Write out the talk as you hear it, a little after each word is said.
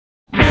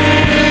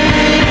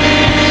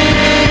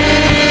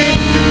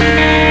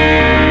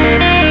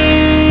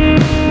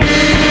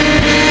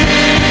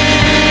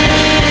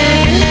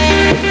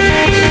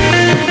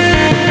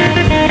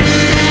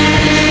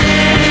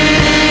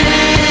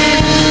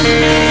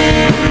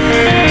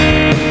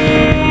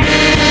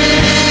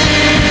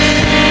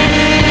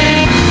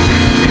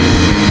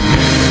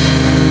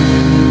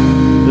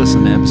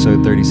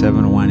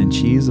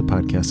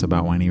podcast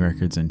about whiny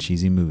records and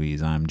cheesy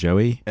movies. I'm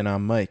Joey. And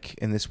I'm Mike.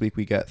 And this week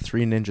we got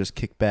Three Ninjas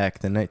Kick Back,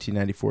 the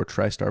 1994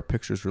 TriStar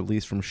Pictures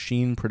release from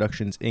Sheen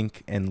Productions,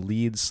 Inc. and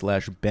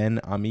Leeds/Ben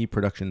Ami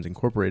Productions,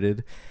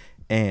 Incorporated.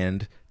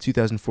 And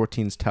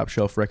 2014's Top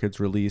Shelf Records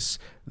release,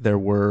 there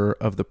were,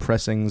 of the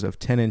pressings of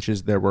 10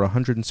 inches, there were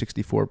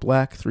 164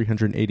 black,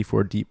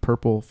 384 deep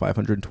purple,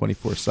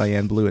 524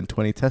 cyan blue, and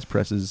 20 test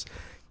presses.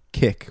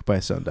 Kick by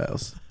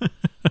Sundials.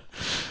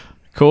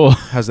 Cool.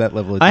 How's that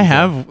level of detail? I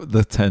have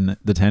the 10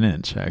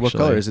 inch, actually. What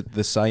color? Is it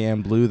the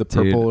cyan blue, the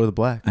purple, or the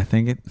black? I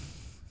think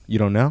You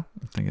don't know?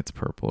 I think it's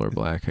purple or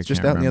black. It's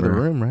just out in the other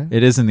room, right?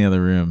 It is in the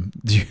other room.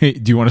 Do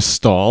you want to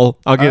stall?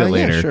 I'll get it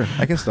later. Yeah, sure.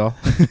 I can stall.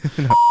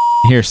 No.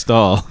 Here,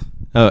 stall.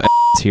 Oh,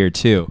 it's here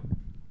too.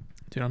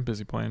 Dude, I'm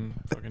busy playing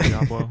fucking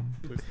Diablo.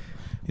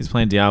 He's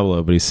playing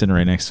Diablo, but he's sitting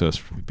right next to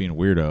us being a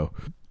weirdo.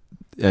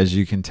 As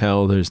you can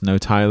tell, there's no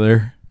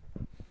Tyler.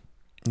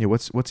 Yeah,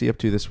 what's he up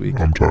to this week?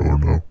 I'm Tyler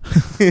now.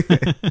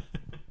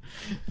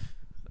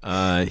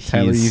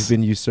 Tyler, you've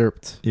been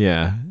usurped.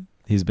 Yeah,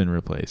 he's been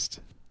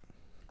replaced.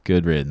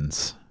 Good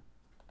riddance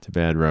to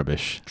bad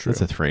rubbish. True.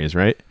 That's a phrase,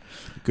 right?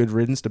 Good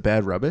riddance to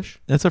bad rubbish?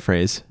 That's a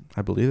phrase.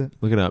 I believe it.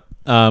 Look it up.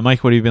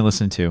 Mike, what have you been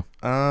listening to?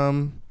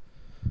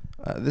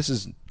 This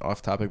is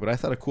off topic, but I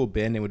thought a cool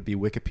band name would be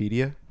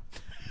Wikipedia.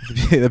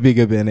 That'd be a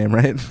good band name,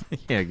 right?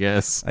 Yeah, I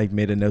guess. I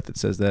made a note that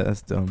says that.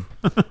 That's dumb.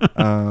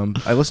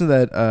 I listened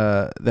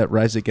to that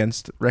Rise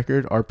Against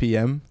record,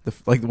 RPM,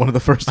 one of the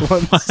first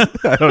ones.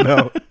 I don't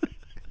know.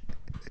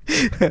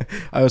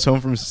 I was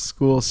home from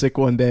school sick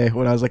one day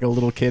when I was like a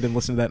little kid and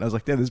listened to that, and I was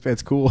like, "Damn, this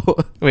band's cool."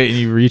 Wait, and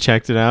you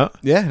rechecked it out?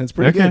 Yeah, and it's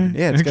pretty good.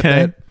 Yeah, it's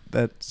got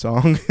that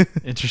song.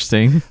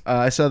 Interesting.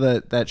 I saw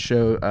that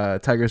show,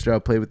 Tiger's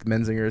Job played with the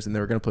Menzingers, and they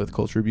were going to play with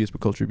Culture Abuse,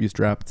 but Culture Abuse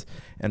dropped,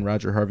 and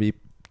Roger Harvey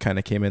kind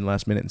of came in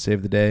last minute and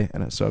saved the day,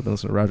 and so I've been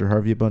listening to Roger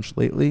Harvey a bunch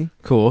lately.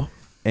 Cool.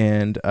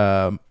 And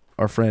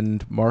our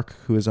friend Mark,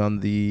 who is on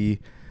the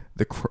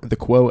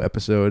Quo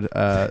episode,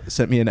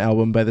 sent me an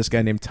album by this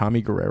guy named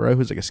Tommy Guerrero,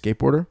 who's like a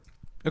skateboarder.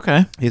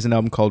 Okay. He has an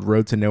album called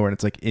Road to Nowhere, and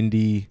it's like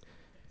indie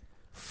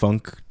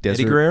funk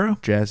desert Eddie Guerrero?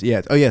 jazz.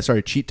 Yeah. Oh yeah,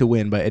 sorry, Cheat to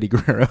Win by Eddie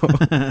Guerrero.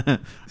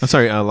 I'm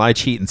sorry, Lie,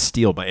 Cheat, and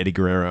Steal by Eddie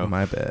Guerrero.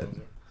 My bad.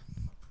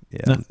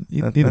 Yeah.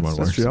 No, neither one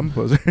works. True. I'm a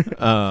poser.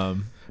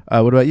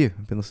 What about you?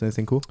 Been listening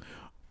to anything cool?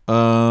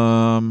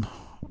 Well,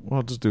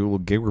 I'll just do a little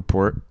gig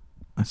report.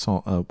 I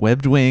saw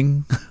Webbed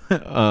Wing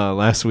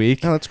last week.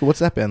 Oh, that's cool. What's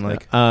that band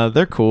like?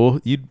 They're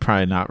cool. You'd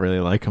probably not really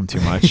like them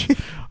too much.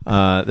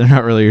 They're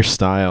not really your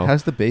style.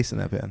 How's the bass in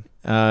that band?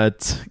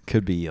 It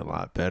could be a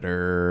lot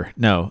better.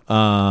 No.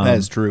 That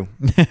is true.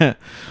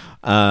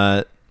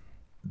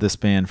 This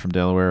band from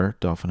Delaware,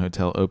 Dolphin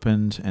Hotel,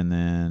 opened, and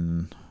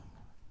then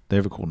they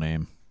have a cool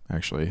name.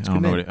 Actually, I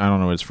don't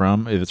know what it's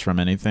from, if it's from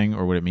anything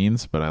or what it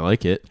means, but I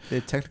like it. They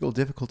had technical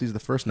difficulties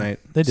the first night.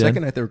 They did.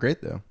 Second night they were great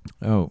though.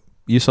 Oh,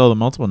 you saw them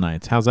multiple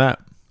nights. How's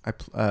that?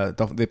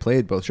 They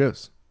played both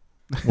shows.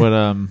 What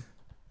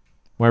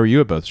why were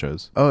you at both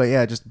shows? Oh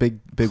yeah, just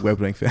big Web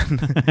Wing fan.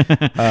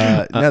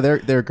 No,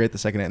 they were great the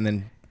second night, and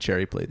then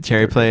Cherry played.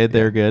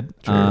 They were good.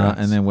 Cherry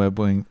and then Web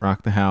Wing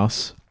rocked the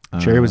house.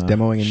 Cherry was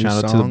demoing a new song.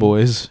 Shout out to the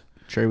boys.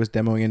 Cherry was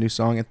demoing a new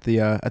song at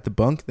the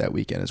Bunk that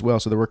weekend as well,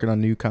 so they're working on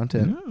new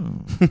content.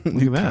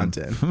 New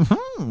content.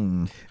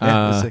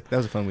 Yeah, that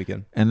was a fun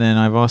weekend. And then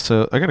I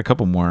got a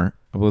couple more.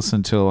 I've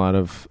listened to a lot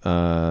of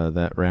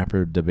that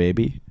rapper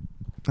DaBaby.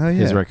 Oh yeah,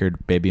 his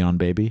record Baby on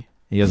Baby.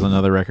 He has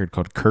another record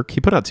called Kirk. He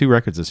put out 2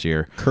 records this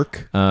year.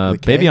 Kirk.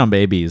 Baby on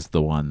Baby is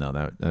the one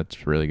though.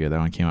 That's really good. That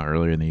one came out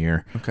earlier in the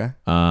year. Okay.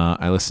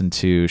 I listened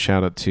to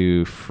shout out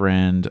to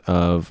friend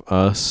of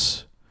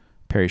us,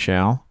 Perry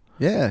Shao.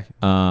 Yeah.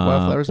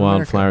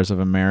 Wildflowers of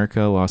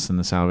America, Lost in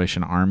the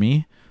Salvation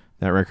Army.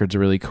 That record's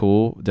really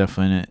cool.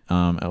 Definitely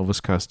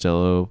Elvis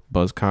Costello,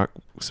 Buzzcock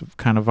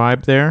kind of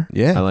vibe there.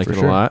 Yeah, I like it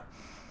a lot.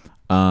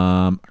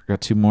 I got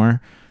 2 more.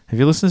 Have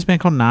you listened to this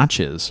band called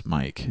Notches,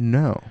 Mike?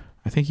 No.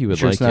 I think you would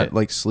sure like it's not it.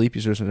 Like sleep.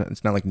 You sure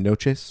it's not like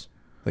Noches?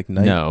 Like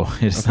night? No,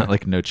 it's not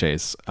like No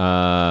Chase.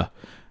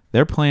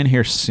 They're playing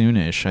here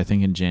soonish, I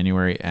think in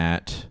January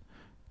at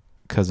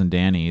Cousin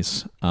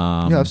Danny's.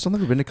 Yeah, I've still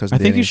never been to Cousin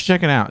Danny's. I think you should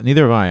check it out.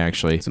 Neither have I,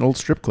 actually. It's an old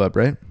strip club,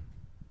 right?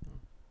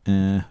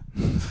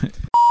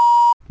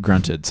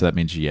 Grunted, so that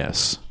means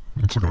yes.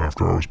 It's like an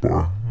after-hours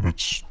bar.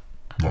 It's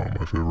not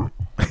my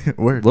favorite.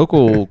 Word.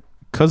 Local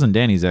Cousin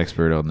Danny's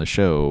expert on the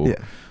show.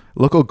 Yeah.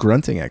 Local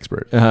grunting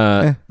expert.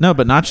 No,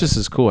 but Notches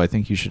is cool. I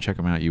think you should check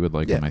him out. You would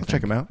like him, I think.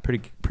 Check him out.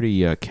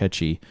 Pretty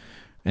catchy.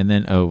 And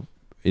then,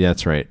 yeah,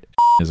 that's right.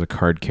 Is a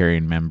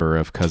card-carrying member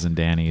of Cousin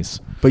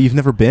Danny's. But you've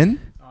never been?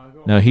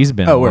 No, he's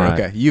been. Oh,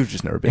 okay. You've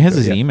just never been. It has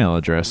his email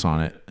address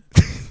on it.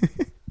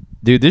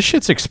 Dude, this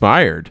shit's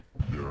expired.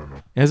 Yeah, I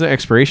know. It has an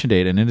expiration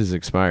date, and it is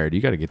expired.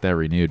 You got to get that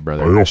renewed,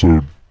 brother. I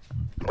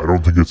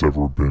don't think it's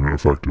ever been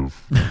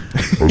effective. I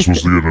was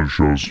supposed to get into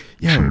shows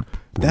cheap.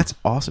 That's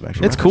awesome,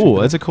 actually. It's cool.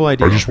 That's a cool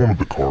idea. I just wanted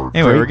the card.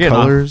 Anyway, we're getting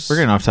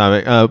off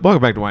topic.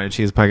 Welcome back to Wine and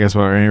Cheese Podcast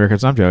about Any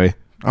Records. I'm Joey.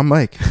 I'm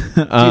Mike. Dude,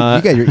 you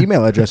got your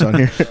email address on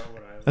here.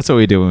 That's what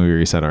we do when we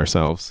reset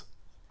ourselves.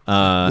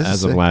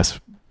 As of last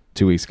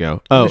 2 weeks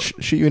ago. I'm Oh, gonna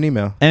shoot you an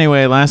email.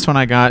 anyway, last one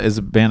I got is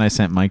a band I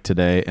sent Mike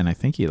today, and I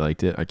think he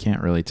liked it. I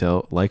can't really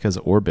tell. Leica's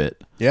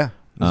Orbit. Yeah,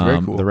 it's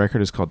very cool. The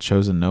record is called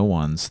Chosen No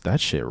Ones. That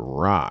shit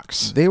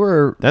rocks. They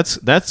were. That's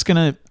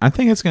gonna. I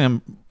think it's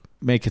gonna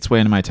make its way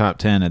into my top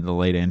 10 at the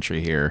late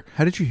entry here.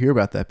 How did you hear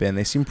about that band?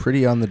 They seem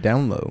pretty on the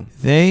down low.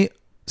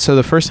 So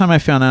the first time I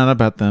found out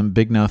about them,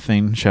 Big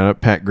Nothing. Shout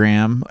out Pat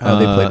Graham. They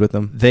played with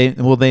them.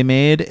 They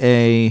made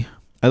a.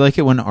 I like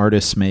it when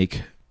artists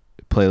make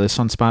playlists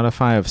on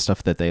Spotify of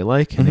stuff that they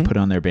like, and they put it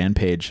on their band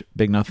page.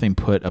 Big Nothing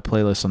put a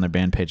playlist on their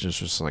band page that's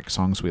just like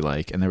songs we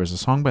like, and there was a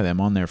song by them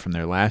on there from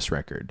their last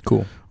record.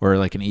 Cool. Or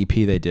like an EP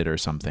they did or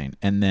something.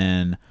 And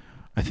then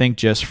I think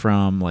just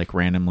from like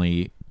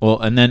randomly, so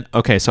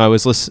I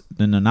was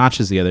listening to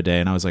Notches the other day,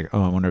 and I was like,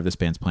 oh, I wonder if this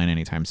band's playing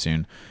anytime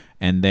soon.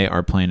 And they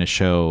are playing a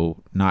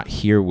show not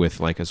here with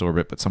Leica's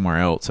Orbit, but somewhere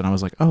else. And I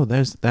was like, oh,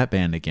 there's that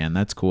band again.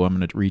 That's cool. I'm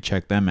going to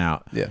recheck them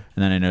out. Yeah.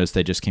 And then I noticed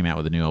they just came out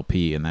with a new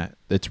LP, and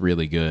it's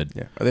really good.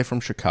 Yeah. Are they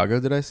from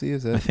Chicago? Did I see?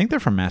 Is that? I think they're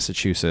from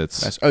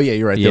Massachusetts. Oh yeah,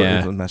 you're right. Yeah.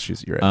 They're from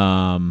Massachusetts. You're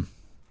right.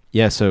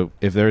 Yeah. So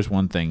if there's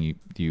one thing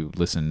you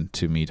listened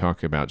to me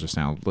talk about just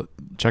now,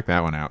 check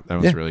that one out.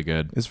 That was really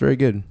good. It's very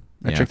good.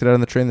 I checked it out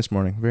on the train this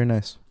morning. Very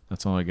nice.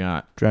 That's all I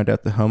got. Drowned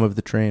out the hum of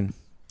the train.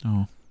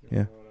 Oh.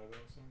 Yeah.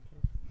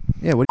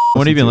 Yeah. What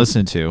have you been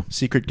listening to?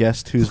 Secret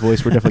guest whose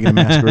voice we're definitely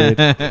gonna masquerade.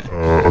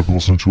 I've been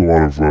listening to a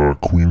lot of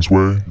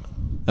Queensway.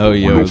 Oh,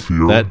 Real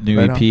Fear. that new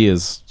EP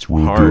is It's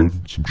really hard.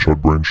 good. Some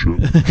Chud Brain shit.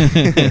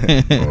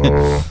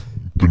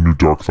 The new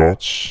Dark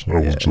Thoughts. I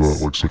listened to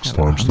that like 6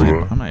 times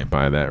today. I might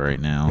buy that right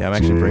now. Yeah, I'm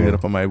actually bringing it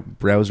up on my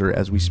browser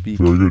as we speak.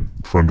 Very good.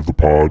 Friend of the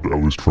pod,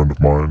 at least friend of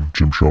mine,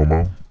 Jim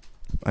Shomo.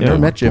 I never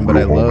met Jim, but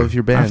I love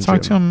your band. I've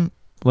talked to Jim. him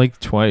like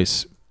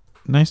twice.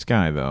 Nice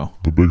guy though.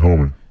 The big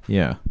homie.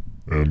 Yeah.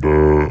 And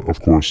of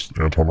course,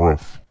 Anton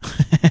Ruff.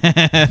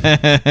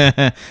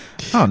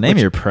 Oh, name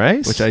your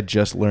price. Which I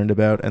just learned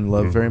about and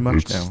love very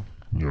much now.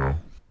 Yeah.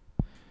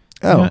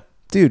 Oh,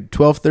 dude,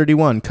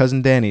 12:31,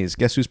 Cousin Danny's.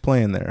 Guess who's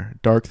playing there?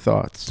 Dark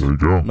Thoughts. There you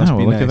go. Must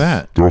be look nice. at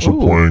that. They're also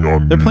playing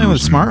on They're New playing with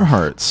Year's Smart Eve.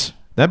 Hearts.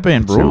 That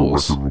band It's their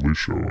rules. record release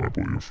show, I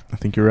believe. I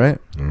think you're right.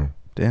 Yeah.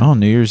 Damn. Oh,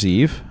 New Year's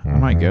Eve? I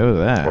might go to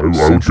that. I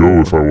would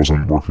go if I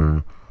wasn't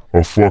working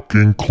a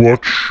fucking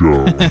clutch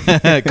show.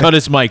 Cut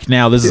his mic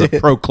now. This is a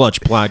pro clutch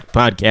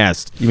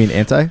podcast. You mean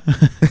anti?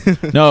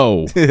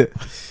 No.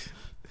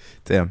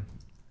 Damn.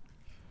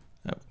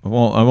 I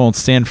won't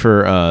stand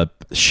for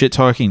shit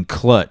talking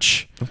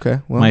Clutch. Okay.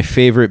 Well, My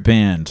favorite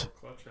band.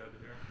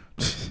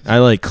 I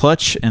like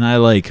Clutch and I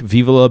like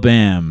Viva La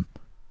Bam.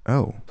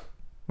 oh.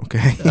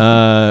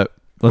 Okay.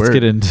 Let's Word.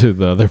 get into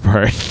the other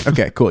part.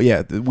 Okay, cool.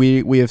 Yeah,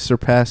 we have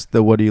surpassed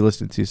the what are you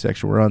listening to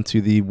section. We're on to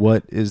the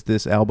what is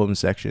this album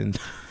section.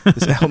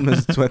 This album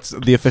is what's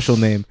the official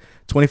name.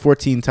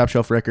 2014 Top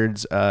Shelf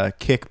Records,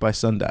 Kick by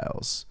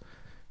Sundials.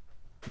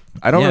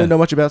 I don't really know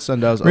much about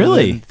Sundials.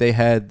 Really? Other than they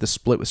had the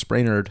split with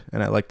Sprainerd,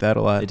 and I like that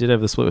a lot. They did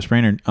have the split with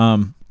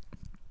Sprainerd.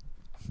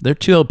 Their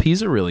 2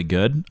 LPs are really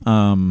good.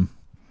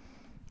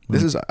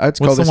 This is What's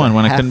the one,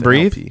 When I Couldn't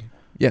Breathe? LP.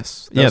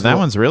 Yes. That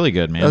one's really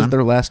good, man. That was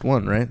their last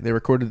one, right? They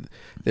recorded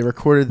Might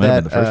have that.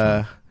 been the first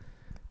one.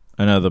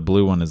 I know the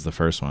blue one is the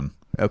first one.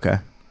 Okay.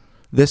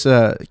 This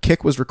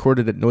Kick was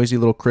recorded at Noisy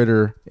Little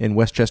Critter in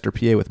Westchester,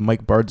 PA with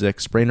Mike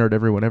Bardzik, Sprainerd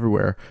Everyone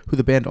Everywhere, who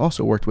the band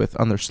also worked with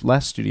on their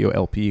last studio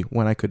LP,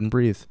 When I Couldn't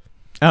Breathe.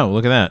 Oh,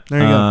 look at that.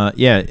 There you go.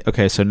 Yeah,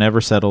 okay, so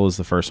Never Settle is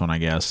the first one, I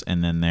guess,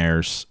 and then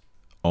there's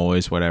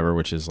Always Whatever,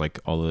 which is like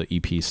all the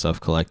EP stuff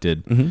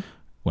collected, Mm-hmm.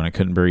 When I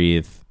Couldn't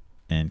Breathe,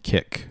 and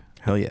Kick.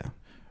 Hell yeah.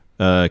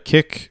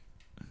 Kick,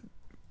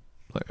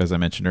 as I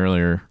mentioned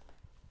earlier,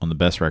 on the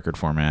best record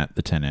format,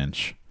 the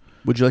 10-inch.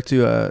 Would you like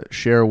to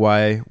share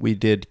why we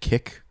did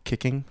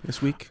kicking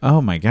this week?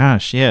 Oh my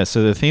gosh, yeah.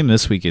 So the theme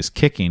this week is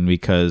kicking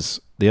because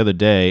the other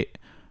day,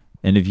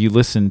 and if you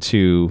listened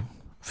to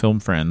Film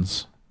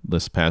Friends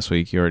this past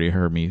week, you already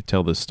heard me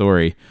tell this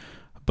story,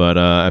 but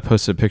I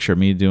posted a picture of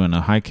me doing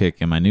a high kick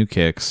in my new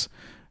kicks,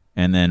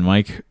 and then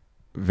Mike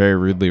very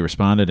rudely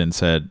responded and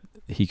said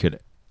he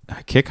could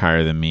kick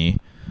higher than me.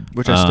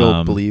 Which I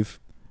still believe.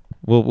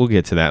 We'll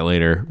get to that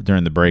later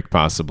during the break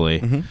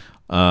possibly.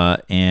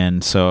 Mm-hmm.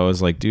 And so I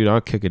was like, dude,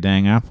 I'll kick a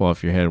dang apple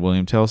off your head,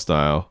 William Tell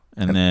style.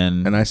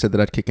 And I said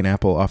that I'd kick an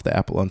apple off the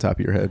apple on top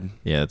of your head.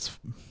 Yeah, it's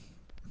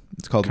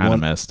called kind of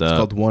messed up. It's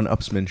called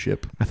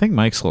one-upsmanship. I think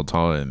Mike's a little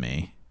taller than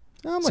me.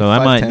 I'm so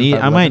like I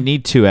 5'10", might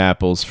need 2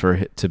 apples for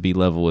it to be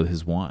level with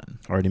his one.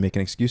 Already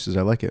making excuses.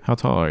 I like it. How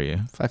tall are you?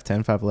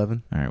 5'10",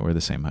 5'11". All right, we're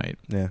the same height.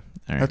 Yeah.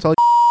 All right. How tall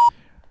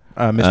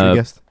mystery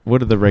guest?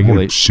 What are the Like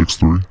regulation?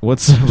 6'3".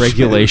 What's the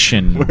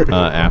regulation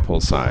apple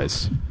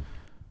size?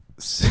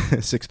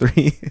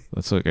 6'3".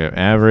 Let's look at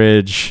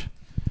average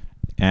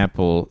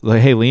Apple,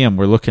 like, hey Liam,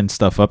 we're looking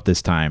stuff up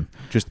this time.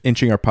 Just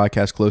inching our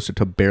podcast closer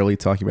to barely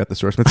talking about the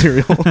source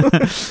material.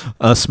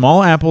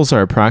 Small apples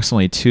are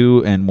approximately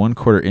 2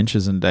 1/4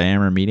 inches in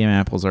diameter. Medium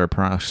apples are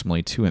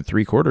approximately 2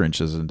 3/4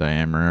 inches in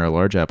diameter.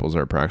 Large apples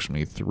are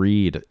approximately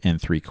 3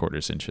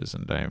 3/4 inches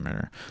in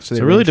diameter. So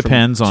it really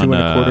depends on 2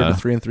 1/4 to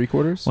 3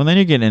 3/4. Well, then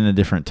you get into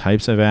different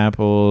types of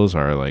apples.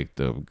 Or like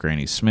the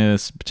Granny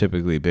Smiths,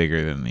 typically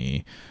bigger than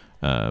the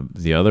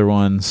other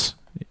ones.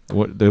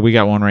 We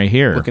got one right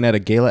here. Looking at a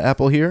Gala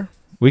apple here.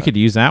 We could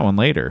use that one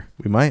later.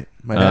 We might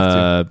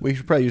have to. We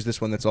should probably use this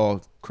one. That's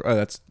all.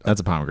 That's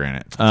a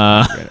pomegranate.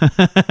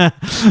 Pomegranate.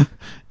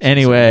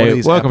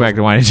 Anyway, welcome back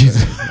to Wine and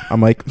Cheese.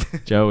 I'm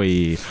Mike.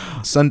 Joey.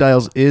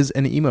 Sundials is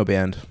an emo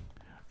band.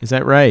 Is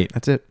that right?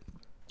 That's it.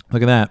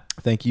 Look at that.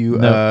 Thank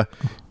you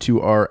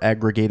to our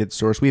aggregated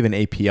source. We have an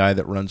API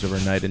that runs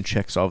overnight and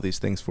checks all these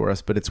things for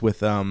us. But it's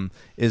with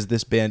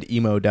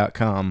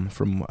isthisbandemo.com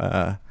from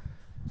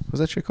what's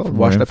that shit called?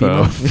 Washed Up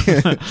Emo.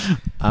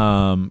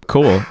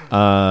 Cool.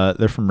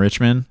 They're from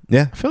Richmond.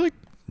 Yeah, I feel like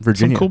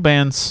Virginia. Some cool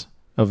bands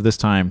of this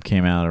time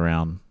came out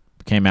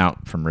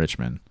from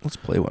Richmond. Let's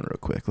play one real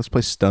quick. Let's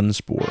play Stun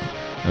Spore.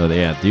 Oh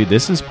yeah, dude,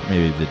 this is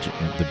maybe the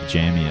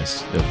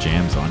jammiest of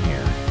jams on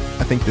here.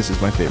 I think this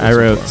is my favorite. I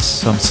wrote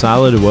some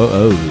solid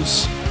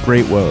woes.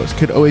 Great woes.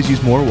 Could always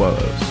use more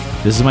woes.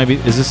 Is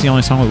this the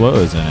only song with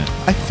woes in it?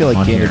 I feel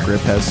like Gain of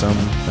Grip has some.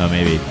 Oh,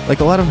 maybe. Like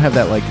a lot of them have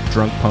that like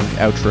drunk punk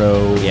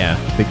outro. Yeah.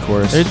 Big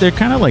chorus. They're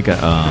kind of like a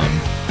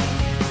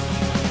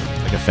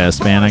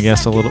fest band, I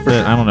guess, a little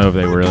bit. I don't know if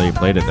they really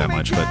played it that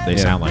much, but they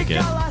sound like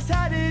it.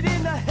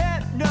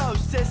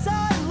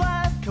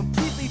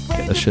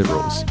 That shit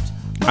rules.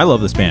 I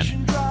love this band.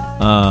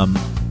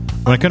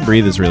 When I Couldn't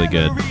Breathe is really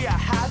good.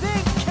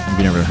 Have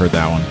you never heard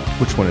that one?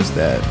 Which one is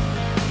that?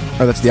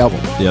 Oh, that's the album.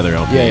 The other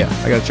LP. Yeah.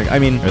 I gotta check. I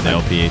mean, or the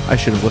LP. I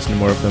should have listened to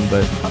more of them,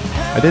 but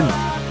I didn't.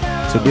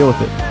 So deal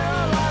with it.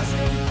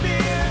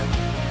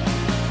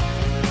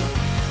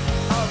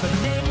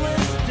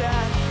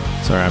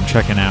 Sorry, I'm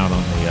checking out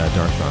on the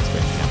Dark Thoughts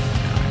Bandcamp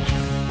now.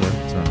 Actually, we're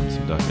throwing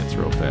some ducats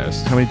real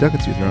fast. How many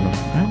ducats you throwing them?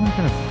 I'm not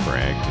gonna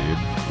brag, dude.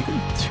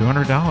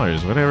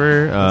 $200,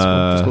 whatever.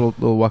 Just a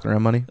little walking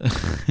around money.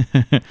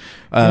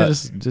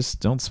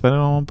 Just don't spend it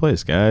all in one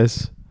place,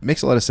 guys.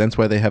 Makes a lot of sense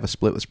why they have a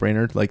split with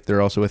Sprainerd. Like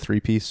they're also a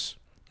 3-piece.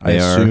 I They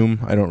assume.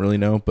 I don't really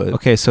know, but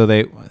okay. So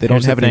they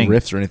don't have any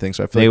riffs or anything.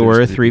 So I feel they like were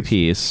a just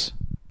 3-piece.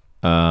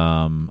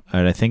 And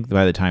I think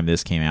by the time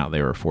this came out,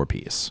 they were a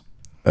 4-piece.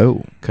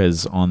 Oh,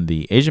 because on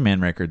the Asian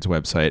Man Records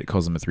website, it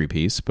calls them a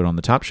 3-piece, but on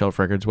the Top Shelf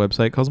Records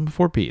website, it calls them a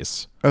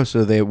 4-piece. Oh,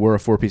 so they were a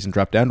 4-piece and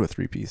dropped down to a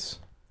 3-piece.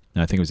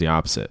 No, I think it was the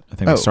opposite. I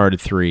think they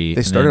started 3.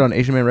 They started on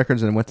Asian Man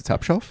Records and then went to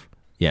Top Shelf?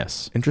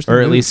 Yes. Interesting.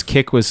 Or at move. least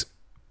Kick was...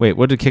 Wait,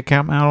 what did Kick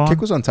come out on?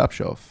 Kick was on Top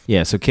Shelf.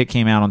 Yeah, so Kick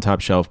came out on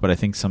Top Shelf, but I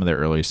think some of their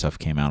earlier stuff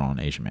came out on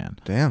Asian Man.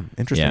 Damn,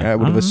 interesting. Yeah. I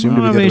would have assumed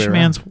it would be Asian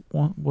Man's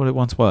what it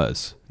once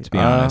was, to be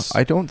honest.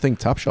 I don't think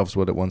Top Shelf's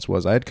what it once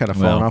was. I had kind of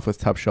fallen off with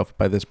Top Shelf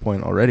by this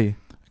point already.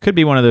 Could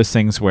be one of those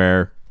things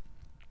where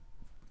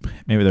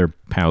maybe they're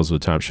pals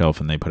with Top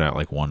Shelf and they put out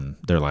like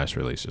their last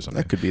release or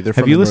something. That could be. They're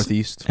from the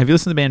Northeast. Have you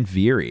listened to the band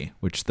Veery,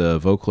 which the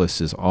vocalist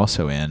is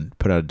also in?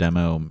 Put out a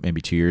demo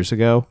maybe 2 years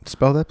ago.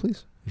 Spell that,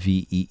 please.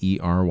 Veery.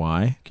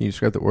 Can you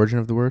describe the origin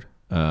of the word?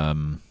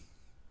 Let's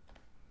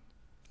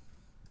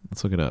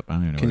look it up. I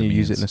don't even know. Can you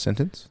use it in a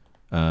sentence?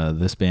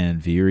 This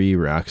band Veery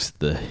rocks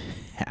the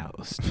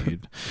house,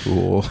 dude.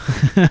 Cool.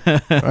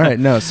 All right,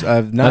 no, so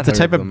I've not. That's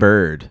a type of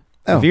bird.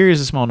 Oh. The Veery is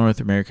a small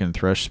North American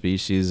thrush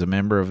species, a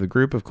member of the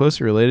group of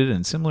closely related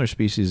and similar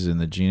species in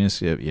the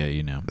genus. Yeah,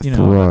 you know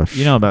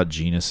about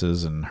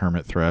genuses and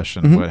hermit thrush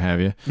and what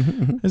have you.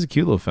 Mm-hmm. He's a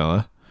cute little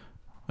fella.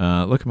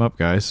 Look him up,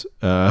 guys.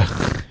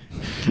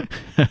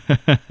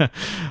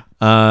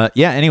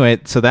 Anyway,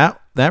 so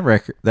that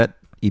record, that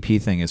EP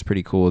thing is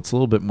pretty cool. It's a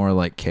little bit more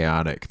like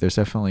chaotic. There's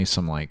definitely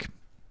some like,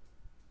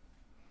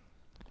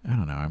 I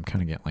don't know. I'm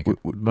kind of getting like,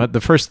 but the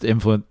first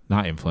but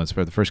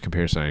the first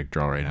comparison I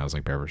draw right now is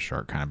like Bear vs.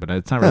 Shark kind of, but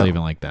it's not really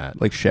even like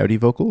that. Like shouty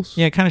vocals?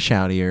 Yeah, kind of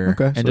shoutier.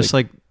 Okay, and so just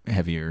like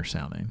heavier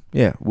sounding.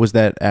 Yeah. Was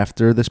that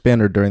after this band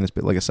or during this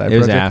bit, like a side project? It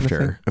was project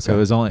after. Okay. So it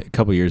was only a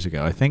couple years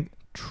ago, I think.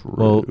 True.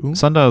 Well,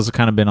 Sundial's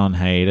kind of been on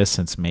hiatus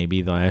since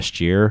maybe the last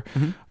year,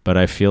 but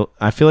I feel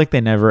like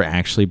they never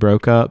actually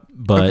broke up.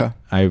 But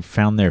I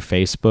found their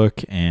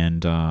Facebook,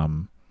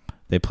 and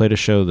they played a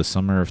show the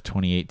summer of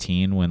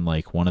 2018 when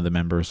like one of the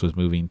members was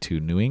moving to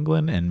New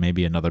England, and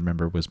maybe another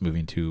member was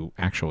moving to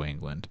actual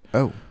England.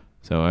 Oh,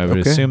 so I would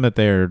assume that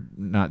they're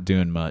not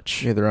doing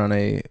much. Yeah, they're on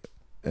an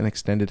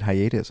extended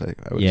hiatus. I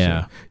would yeah.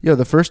 assume. Yeah,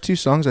 the first two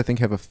songs I think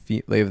have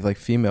they have like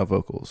female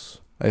vocals.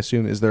 I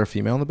assume. Is there a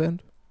female in the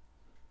band?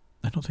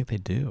 I don't think they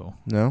do.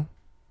 No?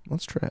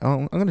 Let's try.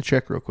 I'm going to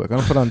check real quick. I'm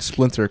going to put on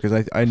Splinter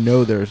because I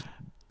know there's...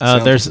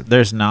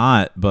 There's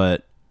not,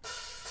 but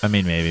I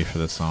mean maybe for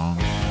the song.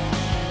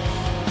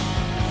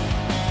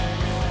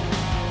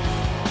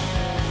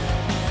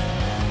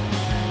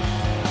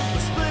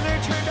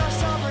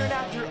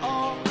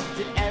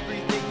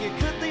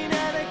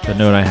 The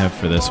note I have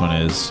for this one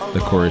is the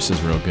chorus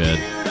is real good.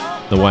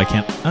 The why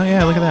can't... Oh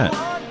yeah, look at that.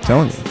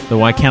 Telling you. The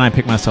 "Why Can't I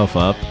Pick Myself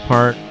Up"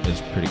 part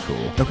is pretty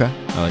cool. Okay.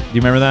 Do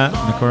you remember that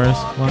in the chorus?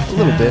 A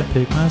little bit.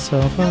 Pick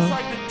myself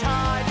up.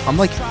 I'm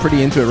like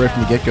pretty into it right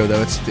from the get go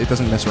though. It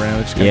doesn't mess around.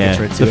 It just kind of Yeah, gets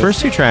right to the it. first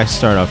 2 tracks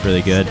start off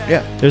really good.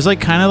 Yeah. There's like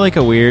kind of like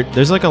a weird.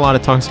 There's like a lot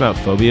of talks about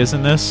phobias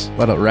in this. A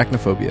lot of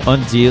arachnophobia. On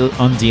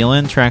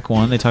Dealin', track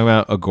 1, they talk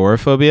about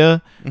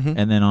agoraphobia, Mhm.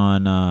 and then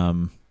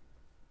on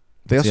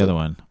They what's the also, other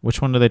one? Which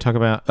one do they talk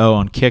about? Oh,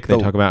 on Kick they Oh.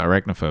 talk about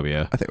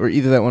arachnophobia. I think, or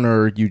either that one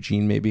or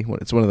Eugene maybe.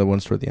 It's one of the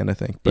ones toward the end, I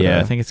think. But, Yeah,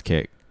 I think it's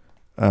Kick.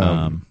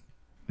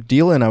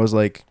 Dealin', I was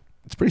like,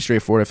 it's pretty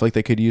straightforward. I feel like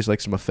they could use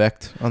like some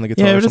effect on the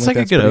guitar. Yeah, or but it's something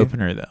like a that's good pretty-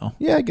 opener though.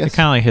 Yeah, I guess. It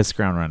kind of like hits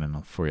ground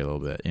running for you a little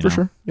bit. You For know?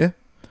 sure. Yeah.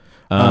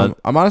 Uh,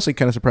 I'm honestly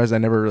kind of surprised I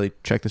never really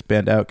checked this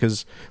band out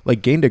because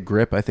like Gained a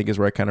Grip, I think is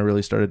where I kind of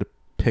really started to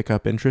pick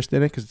up interest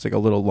in it because it's like a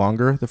little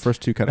longer. The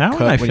first 2 kind of that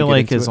cut one I when feel you get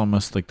like into is it.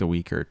 almost like the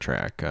weaker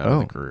track out of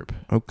the group.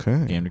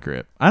 Okay. Game to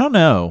Grip. I don't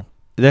know.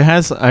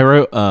 I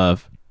wrote.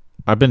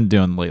 I've been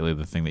doing lately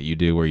the thing that you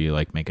do where you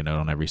like make a note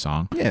on every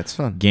song. Yeah, it's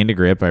fun. Gain to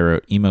Grip. I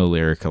wrote emo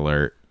lyric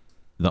alert.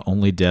 The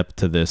only depth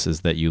to this is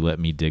that you let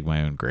me dig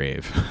my own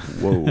grave.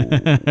 Whoa.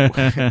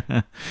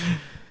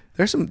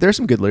 There's some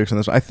good lyrics on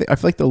this one. I feel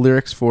like the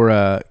lyrics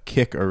for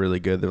Kick are really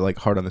good. They're like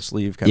hard on the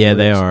sleeve kind Yeah, of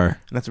they lyrics. are. And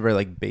that's a very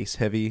like bass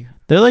heavy.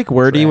 They're like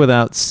wordy track.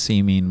 without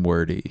seeming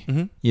wordy.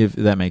 Mm-hmm. If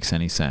that makes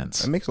any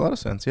sense. That makes a lot of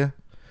sense. Yeah.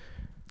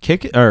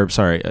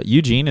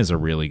 Eugene is a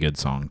really good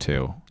song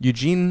too.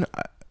 Eugene,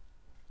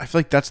 I feel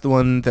like that's the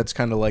one that's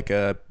kind of like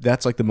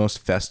that's like the most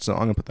fest song.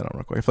 I'm gonna put that on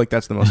real quick. I feel like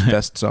that's the most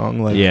fest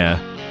song. Like Yeah.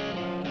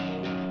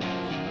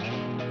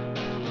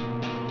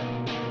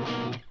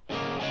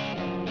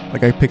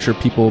 Like I picture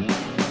people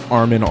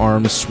arm in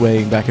arm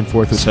swaying back and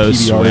forth with So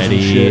PBRs sweaty.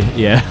 and shit.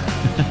 Yeah.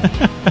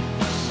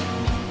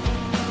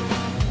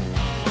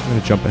 I'm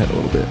gonna jump ahead a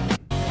little bit.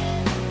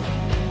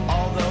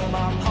 Although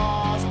my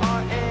paws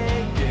are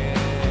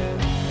aching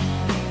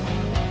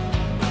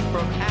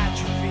from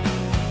atrophy,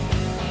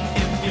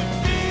 if you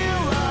feel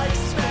like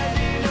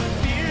spending a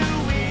few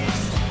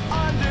weeks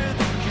under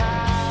the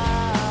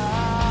couch,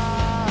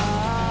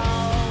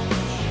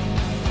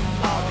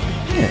 I'll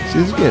be Yeah, see,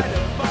 this is good.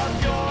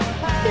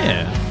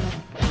 Yeah.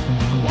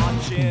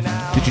 watching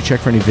out. Did you check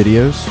for any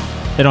videos?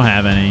 They don't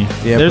have any.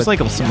 Yeah, There's but-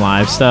 like some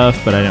live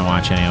stuff, but I didn't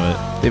watch any of it.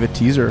 They have a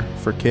teaser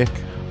for Kick.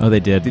 Oh, they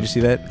did. Did you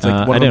see that? It's like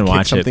I one of didn't them kicks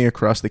watch something it.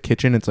 across the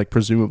kitchen. It's like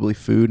presumably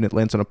food, and it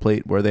lands on a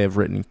plate where they have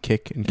written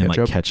Kick and And ketchup.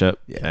 like ketchup.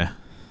 Yeah. Yeah.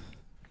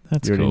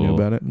 That's You cool. already knew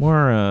about it?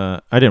 More. I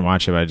didn't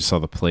watch it, but I just saw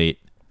the plate.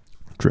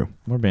 True.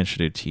 More bands should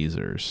do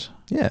teasers,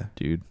 Yeah.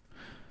 dude.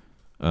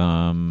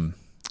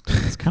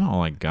 That's kind of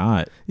all I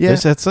got. Yeah.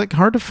 It's like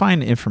hard to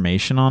find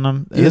information on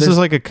them. Yeah, This there's- is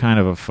like a kind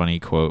of a funny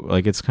quote.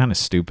 Like it's kind of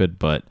stupid,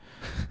 but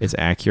it's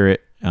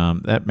accurate.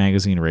 That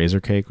magazine Razor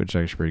Cake, which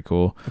is actually pretty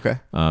cool, Okay.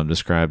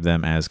 described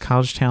them as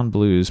college town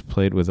blues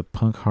played with a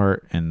punk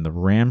heart and the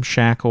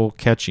ramshackle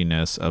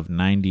catchiness of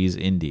 90s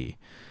indie,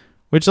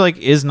 which like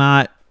is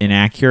not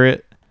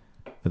inaccurate.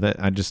 But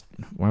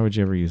why would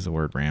you ever use the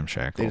word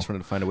ramshackle? They just wanted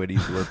to find a way to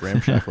use the word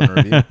ramshackle in a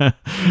review.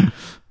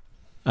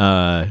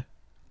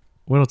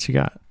 What else you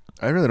got?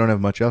 I really don't have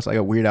much else. I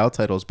got Weird Al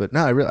titles, but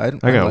no, I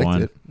got liked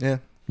one. it. Yeah.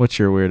 What's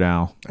your Weird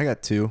Al? I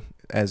got 2,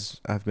 as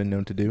I've been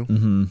known to do.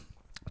 Mm-hmm.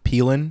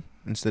 Peelin'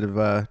 instead of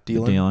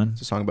dealin'. Dealin'.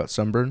 It's a song about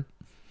sunburn.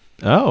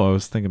 Oh, I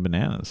was thinking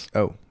bananas.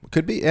 Oh,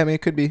 could be. I mean,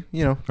 it could be.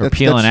 You know, Or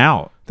peeling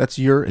out. That's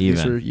your these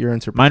Even. are your Mine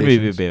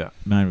interpretations.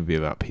 would be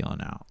about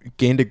peeling out.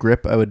 Gained a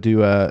Grip. I would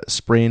do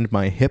sprained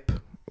my hip,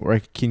 where I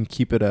can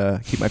keep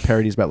my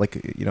parodies about like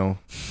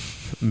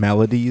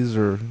maladies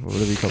or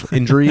whatever you call it,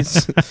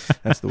 injuries.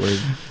 That's the word.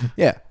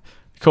 Yeah,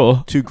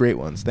 Cool. 2 great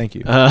ones. Thank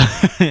you.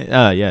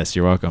 Yes,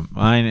 you're welcome.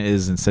 Mine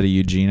is instead of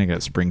Eugene, I got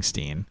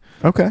Springsteen.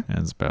 Okay. And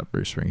it's about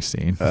Bruce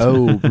Springsteen.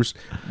 Oh, Bruce.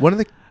 One of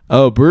the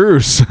Oh,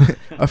 Bruce.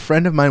 a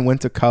friend of mine went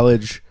to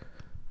college.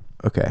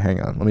 Okay, hang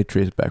on. Let me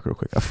trace it back real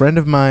quick. A friend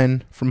of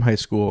mine from high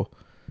school,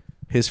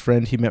 his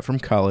friend he met from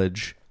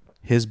college,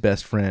 his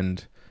best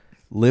friend,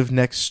 lived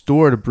next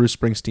door to Bruce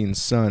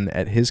Springsteen's son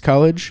at his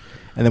college,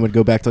 and then would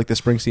go back to like the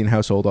Springsteen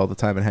household all the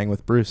time and hang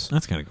with Bruce.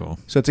 That's kind of cool.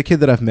 So it's a kid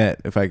that I've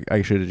met. If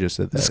I should have just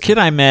said that. This kid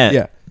I met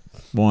Yeah,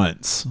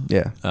 once.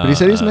 yeah. But he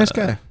said he was a nice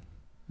guy.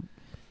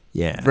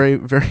 Yeah. Very,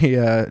 very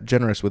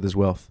generous with his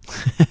wealth.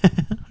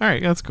 All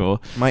right, that's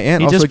cool. My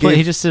aunt He also just gave.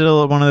 he just did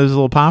one of those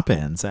little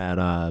pop-ins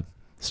at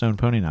Stone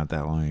Pony not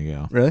that long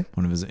ago. Really?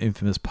 One of his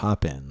infamous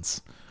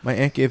pop-ins. My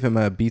aunt gave him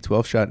a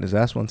B12 shot in his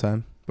ass one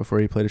time before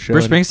he played a show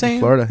Bruce in Springsteen?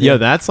 Florida. Yo,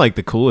 that's like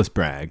the coolest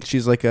brag.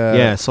 She's like,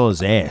 Yeah, I saw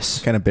his ass.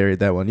 kind of buried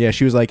that one. Yeah,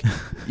 she was like,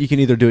 you can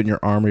either do it in your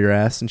arm or your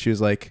ass, and she was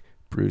like,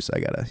 Bruce,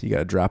 you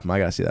gotta drop him. I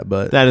gotta see that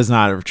butt. That is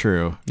not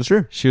true. That's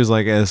true. She was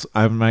like,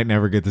 I might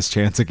never get this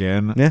chance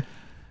again. Yeah.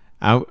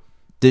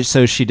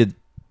 So she didn't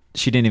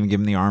even give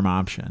him the arm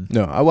option.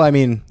 No, well, I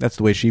mean, that's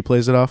the way she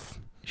plays it off.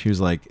 She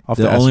was like, Off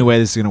the the only ass. way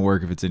this is going to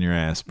work if it's in your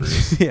ass,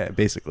 Bruce. Yeah,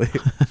 basically.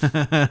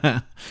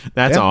 That's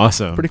Yeah,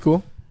 awesome. Pretty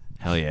cool.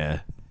 Hell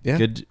yeah. Yeah.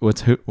 Good.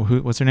 What's her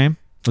name?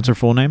 What's her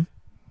full name?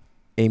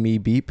 Amy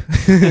Beep.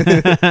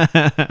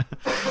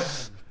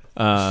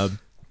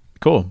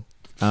 Cool.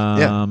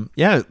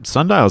 Yeah,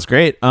 Sundial's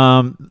great.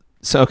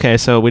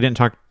 So we didn't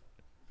talk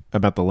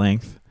about the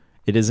length.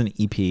 It is an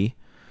EP.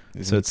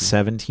 So it's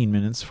 17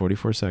 minutes,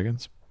 44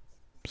 seconds.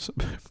 So,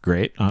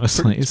 great,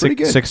 honestly. It's pretty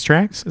good. Six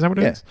tracks? Is that what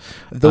it is?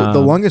 The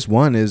longest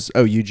one is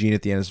Eugene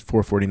at the end is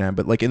 4:49,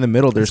 but like in the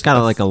middle there's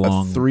got like a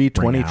long 3:20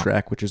 bring out.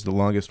 track, which is the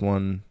longest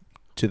one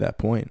to that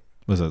point.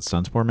 Was that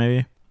Sunspore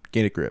maybe?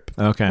 Gain a Grip.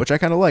 Okay. Which I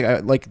kind of like. I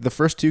like the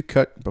first two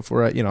cut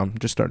before I'm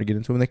just starting to get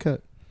into them when they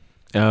cut.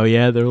 Oh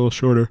yeah, they're a little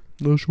shorter.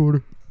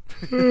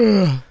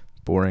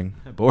 Boring.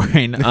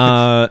 Boring.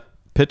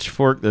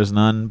 Pitchfork, there's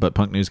none, but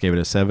Punk News gave it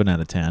a 7 out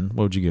of 10.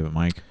 What would you give it,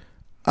 Mike?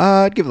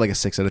 I'd give it like a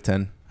 6 out of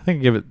 10. I think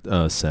I'd give it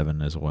a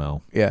 7 as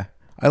well. Yeah,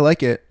 I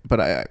like it, but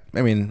I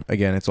mean,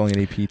 again, it's only an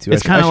EP too.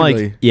 It's kind of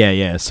like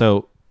yeah.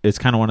 So it's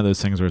kind of one of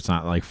those things where it's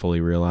not like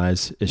fully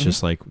realized. It's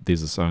just like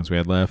these are the songs we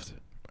had left.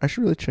 I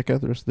should really check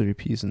out the rest of their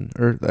EPs,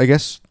 or I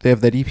guess they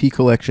have that EP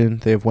collection.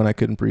 They have When I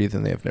Couldn't Breathe,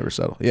 and they have Never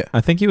Settle. Yeah, I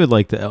think you would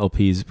like the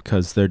LPs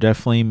because they're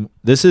definitely.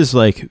 This is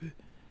like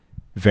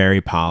very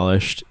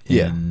polished.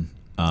 The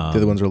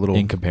other ones are a little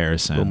in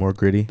comparison, a little more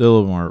gritty. They're a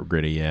little more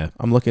gritty. Yeah,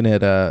 I'm looking at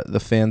the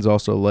fans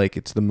also like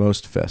it's the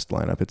most fest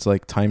lineup. It's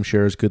like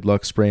Timeshares, Good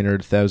Luck,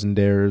 Sprainerd, Thousand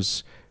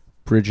Dares,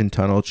 Bridge and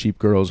Tunnel, Cheap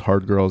Girls,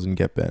 Hard Girls, and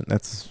Get Bent.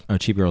 That's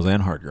Cheap Girls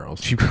and Hard Girls.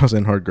 Cheap Girls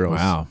and Hard Girls.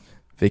 Wow.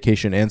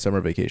 Vacation and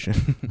Summer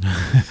Vacation.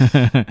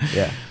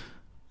 Yeah.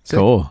 Sick.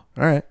 Cool.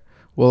 All right.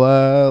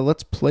 Well,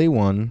 let's play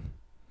one,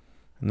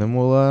 and then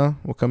we'll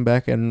come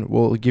back and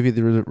we'll give you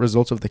the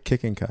results of the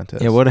kicking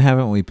contest. Yeah. What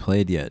haven't we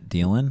played yet?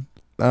 Dealing?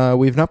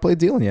 We've not played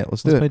Dealing yet.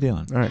 Let's do it. Play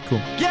Dealing. All right. Cool.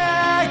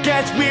 Yeah, it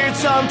gets weird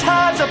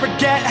sometimes. I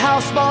forget how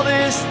small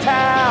this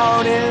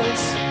town is.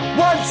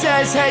 One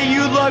says, hey,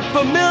 you look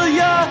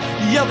familiar.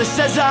 The other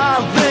says, I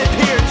live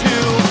here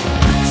too.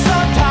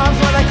 Sometimes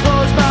when I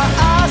close my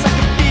eyes, I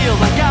can feel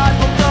like I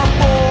built a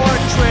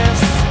fortress.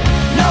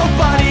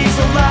 Nobody's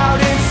allowed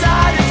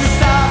inside. It's a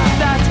sign.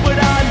 That's what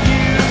I'm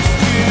used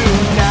to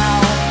now.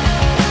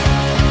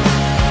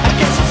 I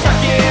guess I'm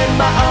stuck in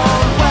my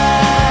own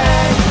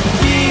way,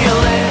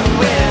 dealing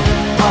with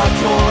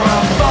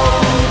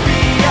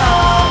agoraphobia.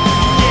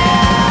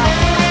 Yeah.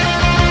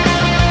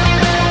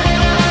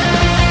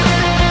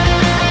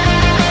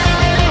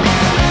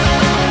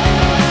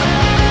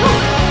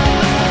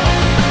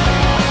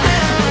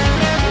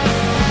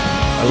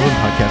 I love when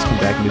podcasts come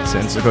back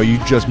mid-sentence. Like, oh, you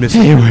just missed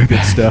Hey, some we're good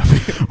back.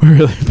 stuff.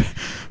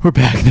 We're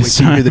back Wait this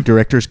till you hear time. the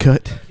director's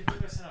cut.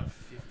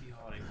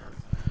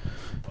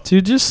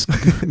 Dude, just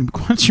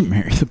why don't you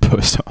marry the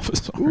post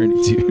office already,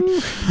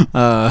 dude?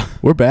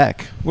 We're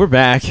back. We're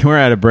back. We're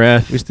out of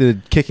breath. We just did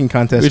a kicking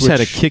contest. We just had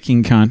a which-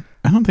 kicking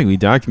I don't think we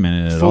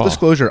documented it at Full all.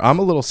 disclosure, I'm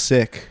a little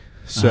sick.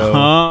 So,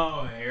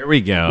 Oh, here we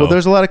go. well,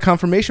 there's a lot of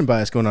confirmation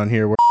bias going on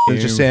here. Where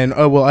it's just saying,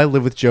 oh, well, I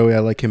live with Joey. I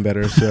like him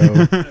better. So,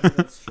 Do that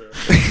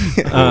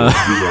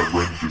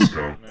rent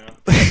discount.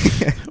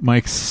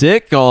 Mike's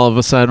sick all of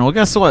a sudden. Well,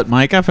 guess what,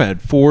 Mike? I've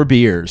had 4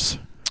 beers.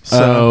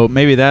 So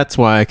maybe that's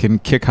why I can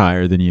kick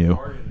higher than you.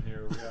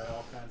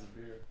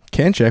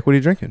 can check. What are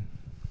you drinking?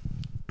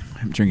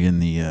 I'm drinking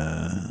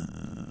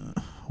the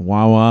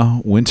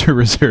Wawa Winter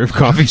Reserve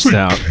Coffee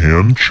Stout.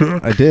 Can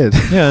check? I did.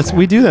 Yeah,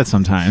 we do that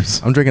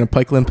sometimes. I'm drinking a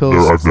Pikeland No,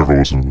 Pils. I've never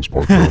listened to this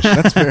podcast.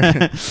 That's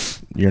fair.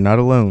 You're not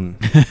alone.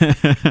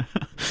 So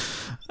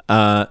what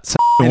are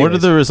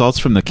Anyways. the results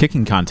from the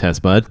kicking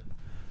contest, bud?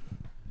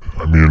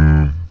 I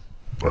mean,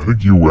 I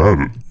think you had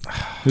it.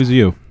 Who's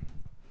you?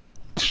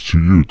 It's 2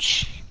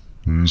 Utes.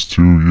 These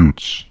 2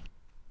 Utes.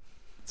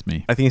 It's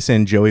me. I think he's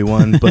saying Joey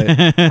won, but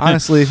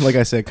honestly, like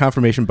I said,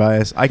 confirmation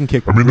bias. I can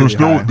kick. I mean, really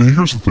high.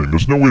 here's the thing.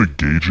 There's no way to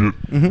gauge it,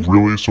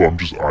 really, so I'm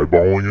just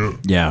eyeballing it.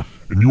 Yeah.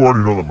 And you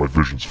already know that my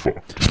vision's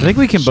fucked. I think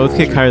we can both So-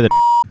 kick higher than.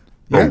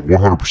 Yeah. Oh,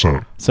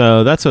 100%.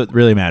 So that's what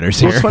really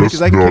matters Well, here. it's funny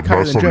because I can No, kick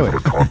higher that's than not Joey. even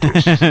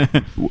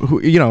a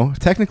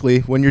contest. Technically,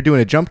 when you're doing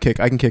a jump kick,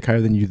 I can kick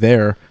higher than you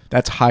there.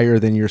 That's higher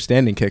than your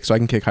standing kick, so I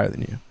can kick higher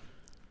than you.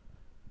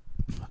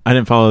 I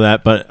didn't follow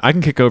that, but I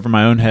can kick over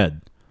my own head.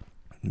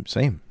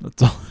 Same.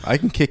 That's all. I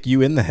can kick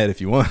you in the head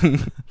if you want. All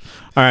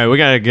right, we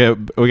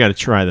gotta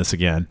try this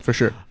again. For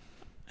sure.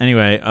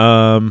 Anyway,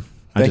 I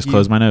Thank just you.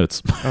 closed my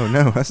notes. Oh,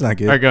 no, that's not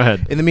good. All right, go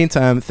ahead. In the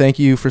meantime, thank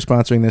you for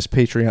sponsoring this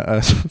Patreon,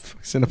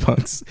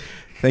 Cinepunks.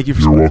 Thank you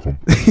for You're welcome.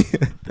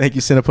 Thank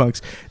you,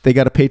 Cinepunks. They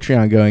got a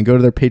Patreon going. Go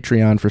to their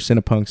Patreon for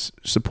Cinepunks.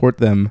 Support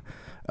them.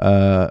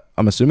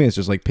 I'm assuming it's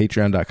just like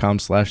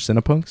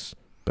patreon.com/Cinepunks,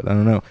 but I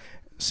don't know.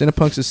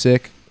 Cinepunks is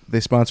sick. They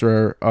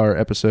sponsor our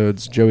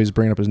episodes. Joey's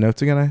bringing up his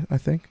notes again, I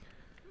think.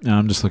 No,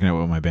 I'm just looking at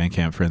what my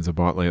Bandcamp friends have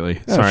bought lately.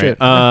 Oh, Sorry. shit.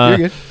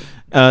 You're good.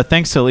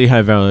 Thanks to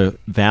Lehigh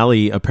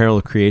Valley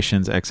Apparel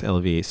Creations,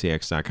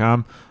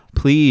 xlvacx.com.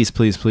 Please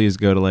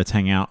go to Let's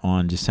Hang Out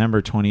on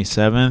December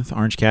 27th.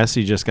 Orange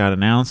Cassidy just got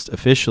announced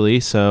officially,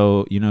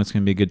 so you know it's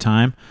going to be a good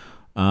time.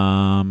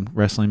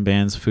 Wrestling,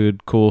 bands,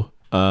 food, cool.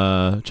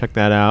 Check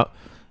that out.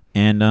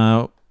 And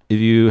if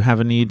you have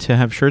a need to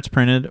have shirts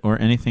printed or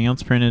anything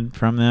else printed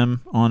from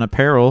them on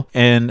apparel,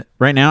 and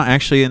right now,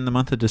 actually in the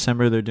month of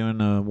December, they're doing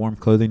a warm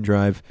clothing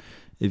drive.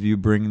 If you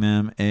bring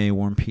them a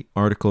warm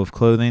article of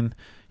clothing,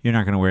 you're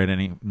not going to wear it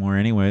anymore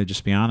anyway.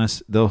 Just be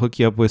honest. They'll hook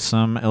you up with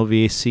some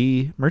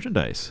LVAC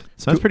merchandise.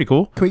 So that's pretty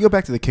cool. Can we go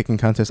back to the kicking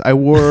contest? I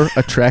wore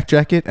a track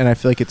jacket, and I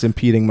feel like it's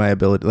impeding my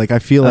ability. Like I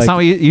feel That's like not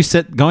what you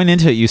said going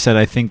into it. You said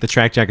I think the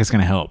track jacket is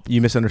going to help. you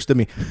misunderstood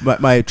me.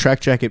 My track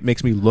jacket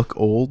makes me look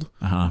old,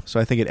 Uh-huh. so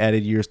I think it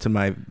added years to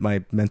my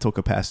mental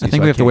capacity. I think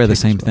so we have to can't wear the kick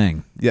as same well.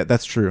 thing. Yeah,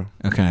 that's true.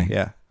 Okay.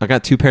 Yeah, I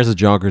got 2 pairs of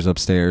joggers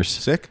upstairs,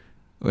 sick.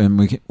 and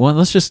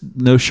let's just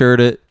no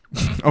shirt it.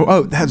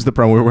 Oh, that's the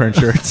problem. We're wearing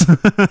shirts.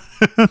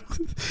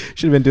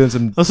 Should have been doing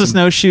some. Let's just some-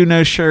 no shoe,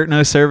 no shirt,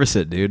 no service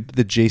it, dude.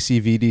 the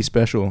JCVD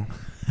special.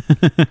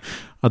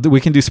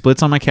 We can do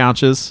splits on my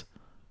couches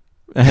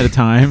ahead of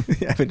time.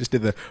 I just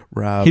did the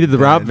Rob. He did the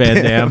Rob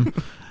Van Dam.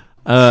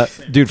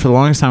 Dude, for the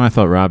longest time, I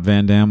thought Rob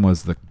Van Dam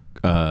was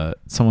the.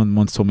 Someone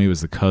once told me he was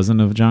the cousin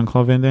of John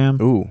Claude Van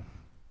Damme. Ooh,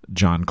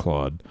 John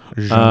Claude.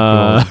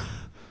 Jean-Claude.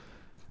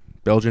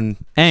 Belgian.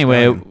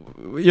 Anyway,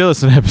 you're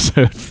listening to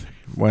episode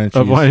Why don't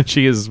of you? Why Don't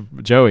She is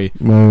Joey.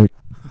 Well,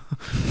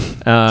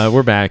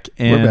 We're back,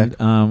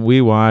 and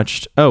we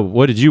watched. Oh,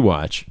 what did you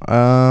watch?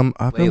 I've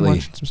been Lately.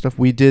 watching some stuff.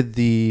 We did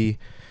the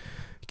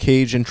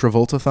Cage and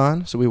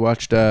Travolta-thon. So we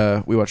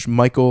watched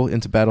Michael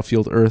into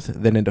Battlefield Earth,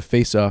 then into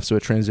Face Off. So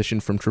it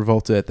transitioned from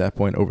Travolta at that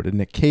point over to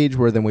Nick Cage,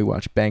 where then we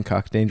watched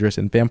Bangkok Dangerous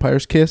and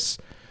Vampire's Kiss.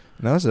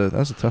 And that was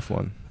a tough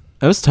one.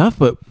 It was tough,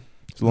 but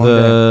It's a long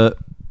day.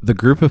 the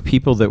group of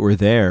people that were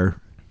there,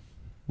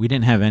 we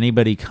didn't have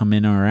anybody come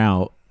in or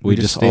out. We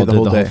just stayed all did the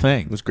whole day.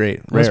 thing. It was great.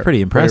 It was Rare. pretty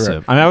Very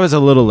impressive. rare. I mean, I was a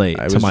little late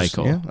I to was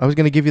Michael. I was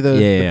going to give you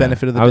the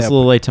benefit of the I was doubt. a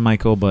little late to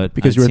Michael, but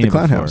Because I'd you were at seen the it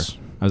Clown before. House.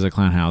 I was at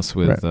Clown House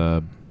with Right.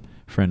 a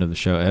friend of the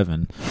show,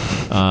 Evan,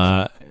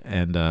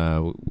 and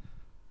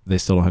they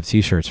still don't have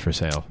T-shirts for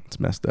sale. It's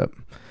messed up.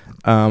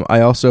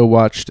 I also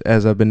watched,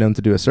 as I've been known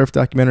to do, a surf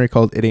documentary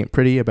called It Ain't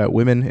Pretty about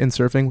women in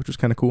surfing, which was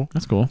kind of cool.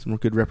 That's cool. Some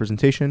good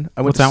representation.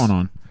 What's that one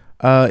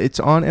on? It's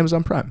on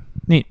Amazon Prime.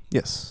 Neat.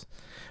 Yes.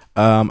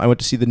 I went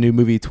to see the new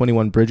movie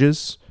 21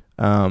 Bridges.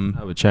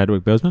 With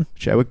Chadwick Boseman.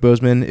 Chadwick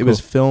Boseman. It Cool. was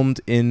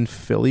filmed in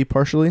Philly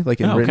partially, like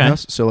in Oh, okay.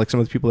 Rittenhouse. So like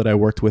some of the people that I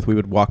worked with, we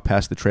would walk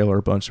past the trailer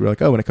a bunch. So we were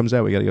like, oh, when it comes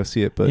out, we got to go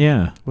see it. But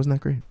Yeah. wasn't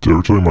that great? Did I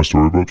ever tell you my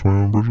story about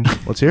 21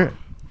 Bridges? Let's hear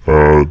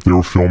it. They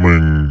were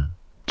filming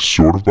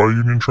sort of by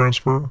Union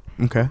Transfer,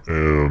 Okay.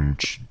 and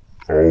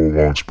all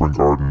along Spring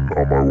Garden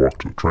on my walk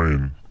to the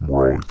train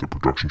were all like the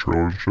production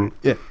trailers and shit.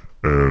 Yeah.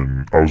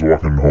 And I was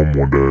walking home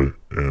one day,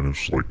 and it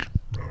was like,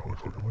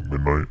 fucking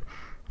midnight,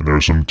 and there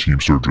was some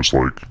Teamster just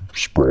like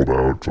sprawled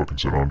out, fucking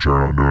sitting on a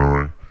chair, not doing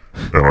anything.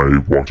 And I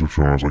walked up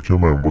to him, and I was like, yo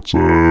man, what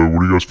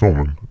are you guys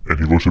filming? And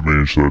he looked at me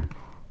and said,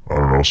 I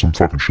don't know, some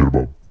fucking shit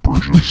about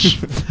bridges.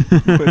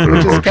 And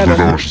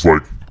I was just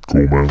like,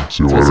 cool man,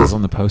 see you That's what it later. says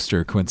on the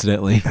poster,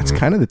 coincidentally. That's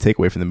kind of the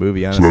takeaway from the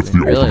movie, So honestly. that's the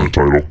Really? ultimate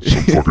title.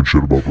 Some fucking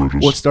shit about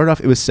bridges. Well, it started off,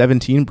 it was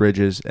 17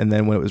 bridges, and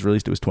then when it was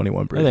released, it was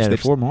 21 bridges. they added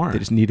just, 4 more. They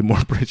just needed more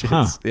bridges.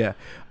 Huh. Yeah.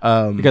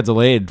 It got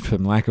delayed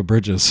from lack of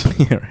bridges.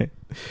 Yeah, right.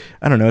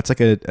 I don't know. It's like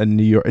a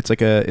New York.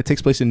 It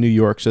takes place in New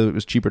York, so it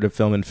was cheaper to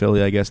film in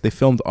Philly, I guess. They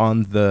filmed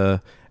at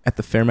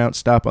the Fairmount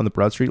stop on the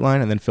Broad Street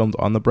line, and then filmed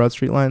on the Broad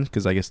Street line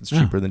because I guess it's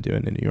Yeah. cheaper than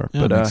doing it in New York.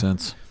 Yeah, but makes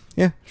sense.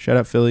 yeah, shout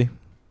out Philly.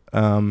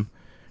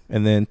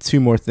 And then 2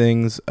 more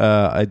things.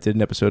 I did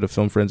an episode of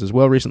Film Friends as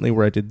well recently,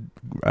 where I did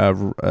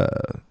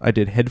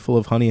Head Full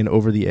of Honey and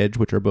Over the Edge,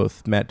 which are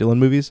both Matt Dillon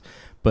movies.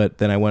 But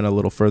then I went a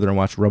little further and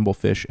watched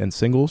Rumblefish and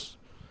Singles.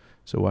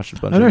 So watched a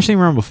bunch. I've never of seen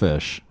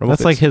Rumblefish. Rumblefish.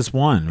 That's like his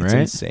one, It's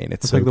right? insane.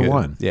 It's That's so like the good.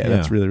 one. Yeah, Yeah.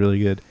 that's really, really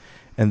good.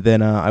 And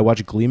then I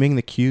watched Gleaming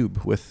the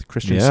Cube with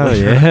Christian Yeah,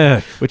 Slater,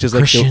 yeah. which is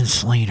like Christian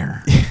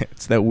Slater.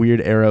 it's that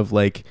weird era of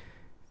like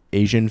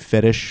Asian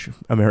fetish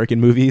American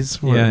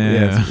movies. where-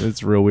 Yeah.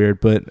 It's real weird.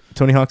 But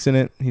Tony Hawk's in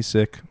it. He's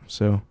sick.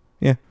 So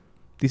yeah,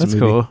 decent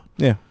That's movie. cool.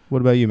 Yeah.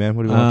 What about you, man?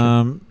 What are you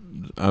watching?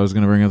 I was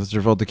going to bring up the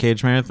Travolta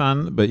Cage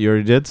Marathon, but you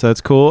already did, so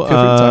that's cool. Feel free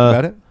to talk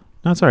about it.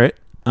 No, it's all right.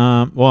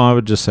 Well, I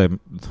would just say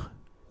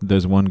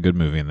there's one good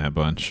movie in that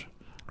bunch,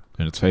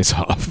 and it's Face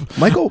Off.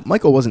 Michael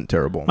wasn't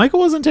terrible. Michael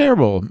wasn't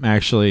terrible,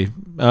 actually.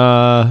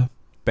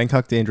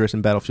 Bangkok Dangerous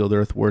and Battlefield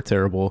Earth were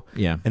terrible.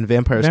 Yeah. And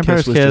Vampire's Vampire's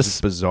Kiss was Kiss.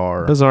 just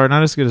bizarre. Bizarre,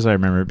 not as good as I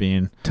remember it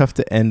being. Tough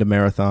to end a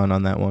marathon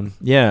on that one.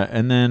 Yeah,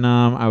 and then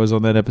I was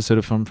on that episode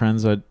of Film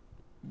Friends that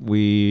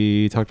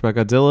we talked about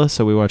Godzilla,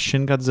 so we watched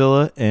Shin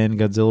Godzilla and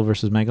Godzilla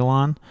vs.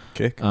 Megalon.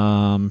 Kick.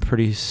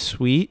 Pretty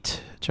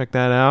sweet. Check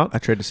that out. I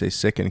tried to say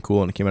sick and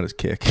cool, and it came out as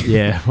kick.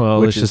 Yeah, well,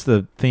 Which it's is- just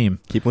the theme.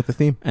 Keep with the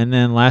theme. And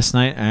then last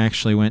night, I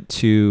actually went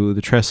to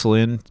the Trestle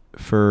Inn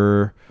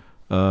for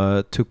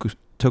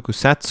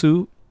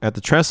Tokusatsu at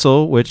the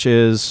Trestle, which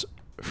is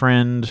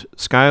friend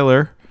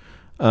Skylar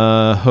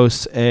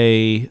hosts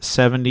a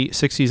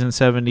 60s and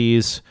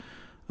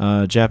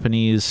 70s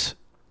Japanese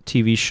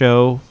TV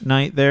show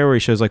night there, where he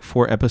shows like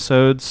 4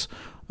 episodes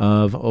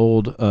of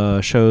old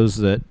shows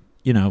that,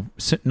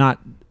 not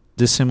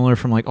dissimilar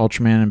from like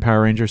Ultraman and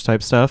Power Rangers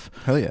type stuff.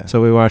 Hell yeah.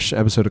 So we watched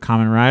episode of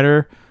Kamen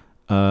Rider,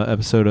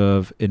 episode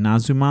of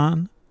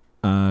Inazuman,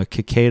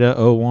 Kikeda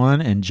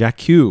 01, and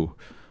Jakku.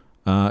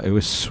 It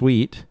was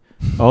sweet.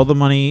 All the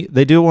money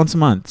they do it once a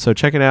month, so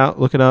check it out,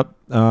 look it up.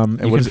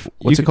 And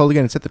what's it called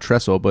again? It's at the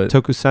Trestle, but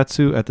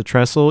Tokusatsu at the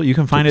Trestle. You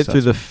can find it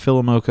through the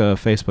Philomoka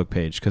Facebook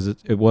page because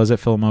it was at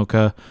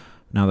Philomoka.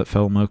 Now that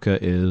Philomoka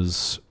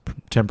is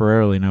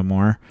temporarily no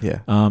more,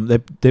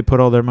 they put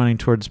all their money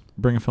towards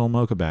bringing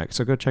Philomoka back.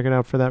 So go check it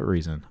out for that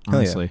reason.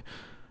 Honestly,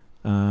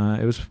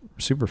 it was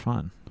super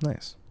fun.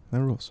 Nice, that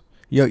rules.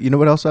 Yo, you know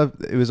what else?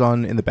 It was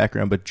on in the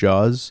background, but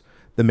Jaws.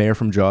 The mayor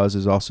from Jaws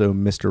is also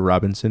Mr.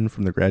 Robinson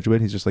from The Graduate.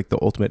 He's just like the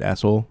ultimate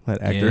asshole.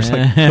 That actor's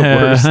like the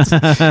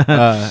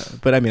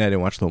worst. But I mean, I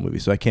didn't watch the whole movie,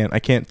 so I can't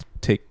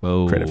take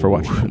credit for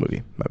watching the whole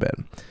movie. My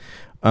bad.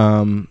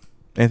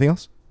 Anything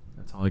else?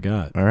 That's all I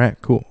got. All right,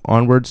 cool.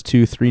 Onwards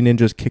to Three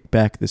Ninjas Kick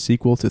Back, the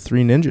sequel to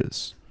Three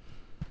Ninjas.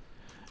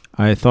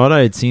 I thought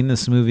I had seen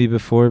this movie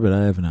before, but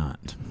I have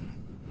not.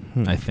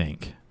 I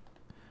think.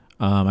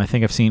 I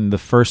think I've seen the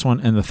first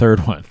one and the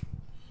third one.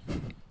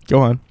 Go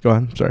on.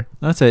 Sorry.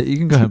 That's it. You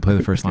can go ahead and play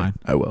the first line.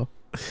 I will.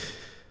 We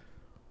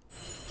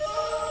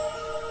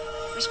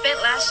spent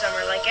last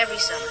summer, like every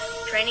summer,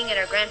 training at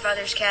our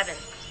grandfather's cabin.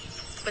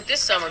 But this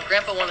summer,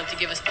 Grandpa wanted to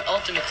give us the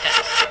ultimate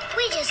test.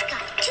 We just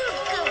got too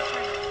good for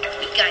it.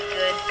 We got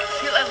good.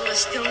 Your level is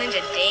still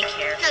ninja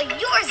daycare. No,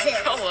 yours is.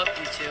 Grow up,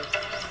 you two.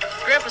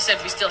 Grandpa said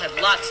we still had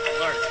lots to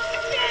learn.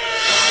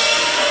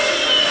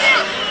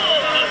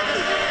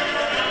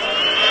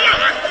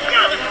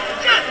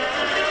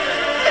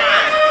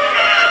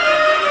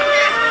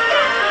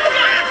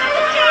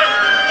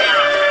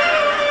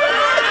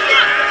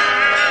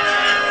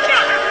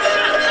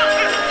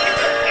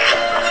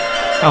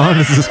 How long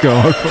does this go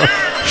on for?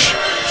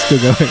 Still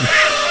going.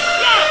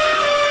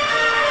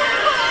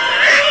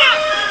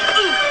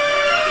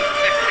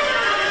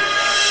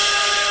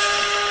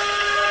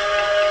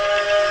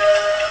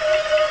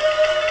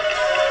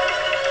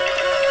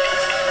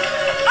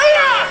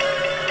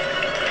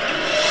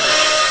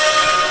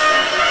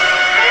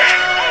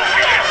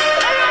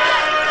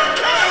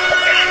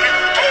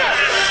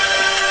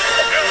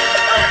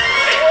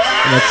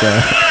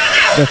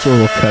 That's where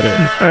we'll cut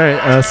it. All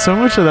right. So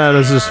much of that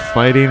is just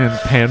fighting and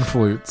pan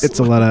flutes. It's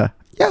a lot of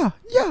yeah.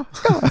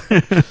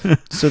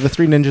 So the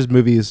Three Ninjas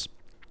movies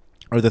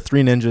are the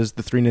Three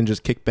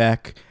Ninjas Kick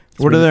Back.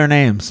 What are their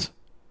names?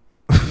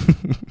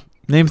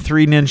 Name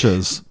three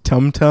ninjas.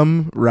 Tum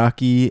Tum,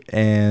 Rocky,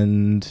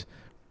 and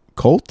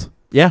Colt.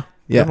 Yeah.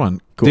 Yeah. Good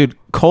one. Cool.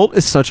 Dude, Colt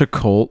is such a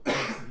Colt.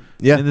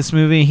 Yeah. In this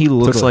movie, he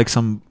looks Totally. like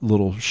some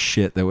little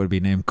shit that would be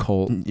named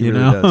Colt. It You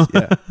really know? does,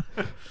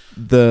 yeah.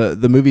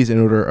 The movies in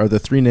order are the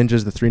Three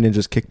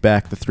Ninjas Kick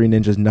Back, the Three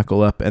Ninjas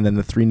Knuckle Up, and then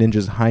the Three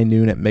Ninjas High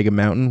Noon at Mega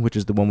Mountain, which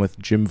is the one with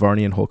Jim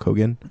Varney and Hulk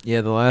Hogan.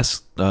 Yeah, the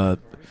last...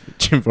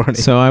 Jim Varney.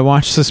 So I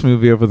watched this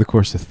movie over the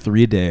course of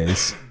 3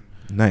 days.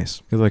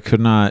 Nice. Because I could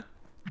not...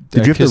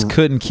 Did I you have to- just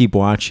couldn't keep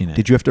watching it.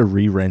 Did you have to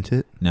re-rent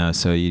it? No,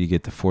 so you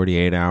get the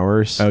 48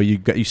 hours. Oh,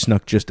 you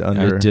snuck just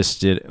under. I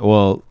just did...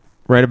 Well,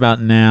 right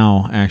about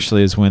now,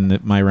 actually, is when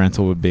my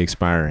rental would be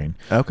expiring.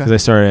 Okay. Because I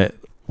started at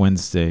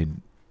Wednesday...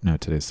 No,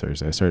 today's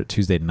Thursday. I started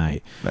Tuesday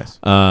night. Nice.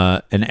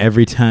 And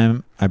every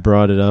time I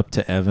brought it up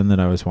to Evan that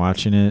I was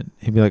watching it,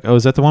 he'd be like, "Oh,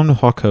 is that the one with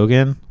Hulk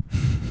Hogan?"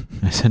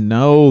 I said,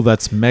 "No,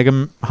 that's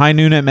High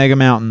Noon at Mega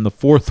Mountain, the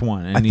fourth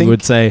one." And he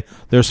would say,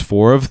 "There's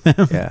 4 of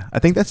them." Yeah, I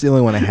think that's the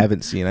only one I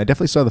haven't seen. I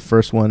definitely saw the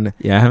first one.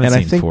 Yeah, I haven't and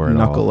seen I think 4 at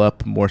Knuckle all.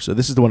 Up more so.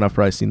 This is the one I've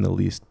probably seen the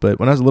least. But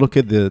when I was a little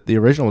kid, the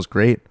original was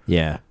great.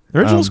 Yeah, the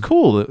original's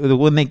cool.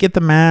 When they get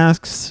the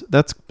masks,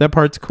 that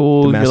part's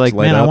cool. The You're masks like,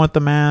 light man, I up. want the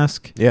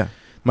mask. Yeah.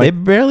 They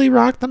barely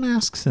rock the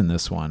masks in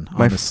this one,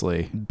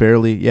 honestly.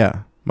 Barely,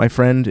 yeah. My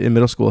friend in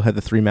middle school had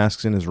the 3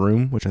 masks in his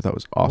room, which I thought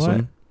was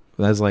awesome.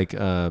 What? That's like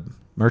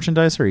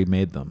merchandise, or he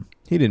made them?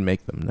 He didn't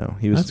make them, no.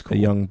 He was That's cool. a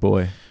young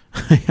boy.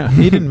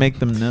 He didn't make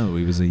them, no.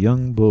 He was a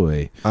young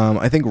boy.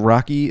 I think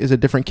Rocky is a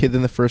different kid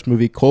than the first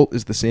movie. Colt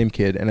is the same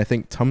kid. And I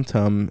think Tum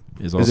Tum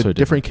is also a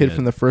different kid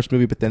from the first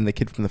movie, but then the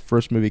kid from the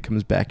first movie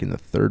comes back in the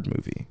third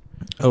movie.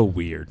 Oh,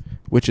 weird.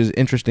 Which is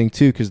interesting,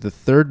 too, because the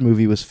third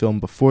movie was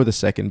filmed before the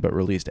second, but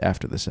released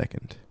after the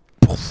second.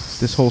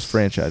 This whole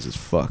franchise is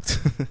fucked.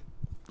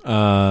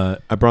 I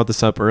brought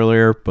this up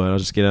earlier, but I'll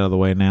just get out of the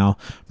way now.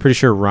 Pretty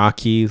sure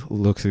Rocky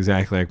looks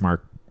exactly like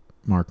Mark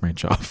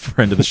Machoff,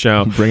 friend of the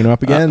show. Bring him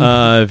up again.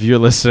 If you're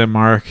listening,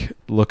 Mark,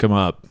 look him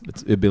up.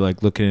 It'd be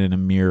like looking in a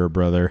mirror,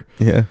 brother.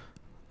 Yeah.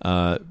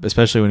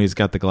 Especially when he's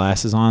got the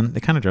glasses on. They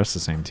kind of dress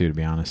the same too, to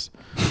be honest.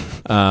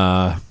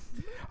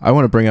 I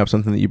want to bring up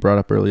something that you brought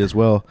up early as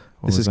well.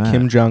 This is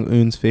Kim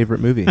Jong-un's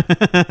favorite movie.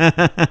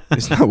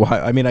 It's not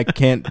wild. I mean, I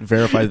can't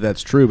verify that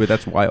that's true, but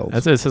that's wild.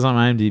 That's what it says on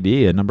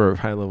IMDb. A number of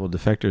high-level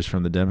defectors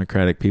from the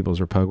Democratic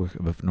People's Republic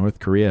of North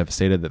Korea have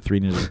stated that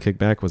Three Ninjas Kick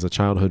Back was a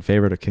childhood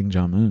favorite of Kim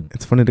Jong-un.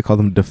 It's funny to call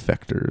them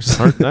defectors.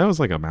 That was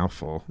like a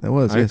mouthful. That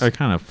was, yes. I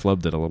kind of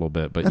flubbed it a little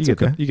bit, but That's you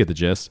okay. get the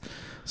gist.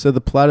 So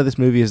the plot of this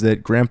movie is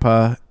that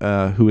Grandpa,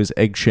 who is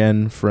Egg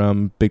Shen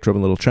from Big Trouble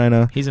in Little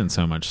China. He's in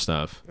so much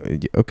stuff.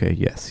 Okay,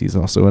 yes. He's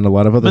also in a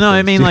lot of other No, things.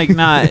 I mean, too. like,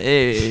 not...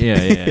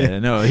 Yeah.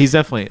 No, he's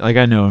definitely... Like,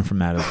 I know him from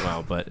that as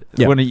well, but...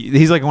 Yeah.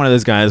 He's like one of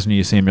those guys when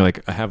you see him, you're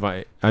like,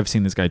 I've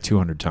seen this guy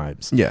 200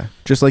 times. Yeah.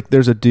 Just like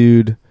there's a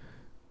dude...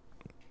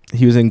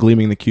 He was in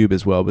Gleaming the Cube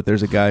as well, but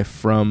there's a guy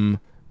from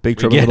Big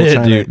Trouble in get Little it,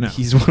 China. dude. No.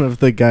 He's one of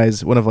the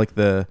guys, one of like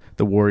the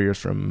warriors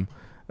from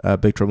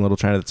Big Trouble in Little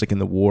China that's like in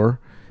the war.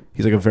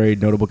 He's like a very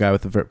notable guy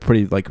with a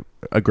pretty like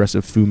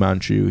aggressive Fu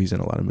Manchu. He's in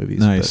a lot of movies.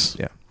 Nice.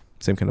 But, yeah.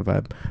 Same kind of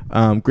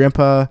vibe.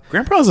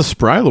 Grandpa's a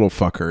spry little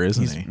fucker,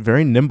 isn't He's he?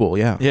 very nimble,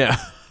 yeah. Yeah.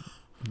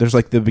 There's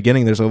like the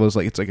beginning, there's all those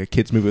like, it's like a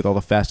kid's movie with all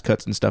the fast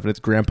cuts and stuff, and it's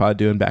Grandpa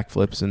doing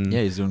backflips and...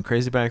 Yeah, he's doing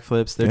crazy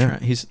backflips. They're Yeah.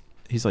 trying.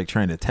 He's like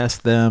trying to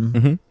test them.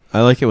 Mhm.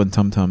 I like it when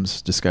Tum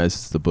Tum's disguised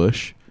as the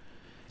bush.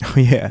 Oh,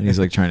 yeah. And he's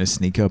like trying to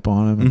sneak up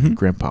on him, and Mhm.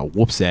 Grandpa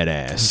whoops that He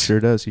ass. sure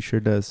does. He sure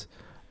does.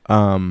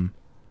 I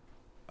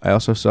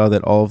also saw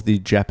that all of the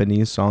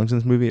Japanese songs in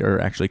this movie are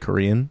actually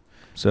Korean.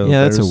 So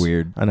Yeah, that's a there's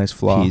weird a nice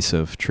flaw. piece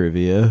of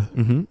trivia.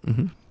 Mm-hmm,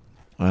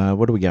 mm-hmm.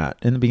 What do we got?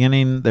 In the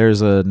beginning,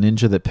 there's a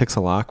ninja that picks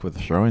a lock with a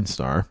throwing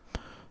star.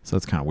 So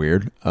that's kind of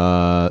weird.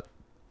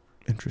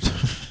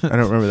 Interesting. I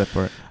don't remember that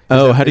part.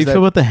 How do you feel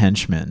about the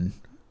henchmen?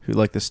 Who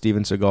like the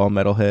Steven Seagal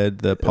metalhead,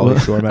 the Pauly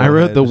Shore metalhead? I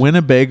wrote the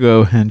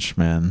Winnebago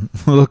henchmen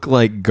look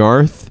like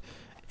Garth,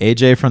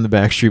 AJ from the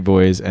Backstreet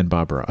Boys, and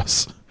Bob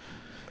Ross.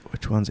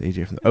 Which one's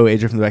AJ from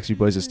AJ from the Backstreet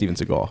Boys is Steven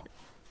Seagal.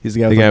 He's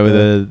the guy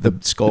with the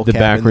skull the cap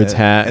backwards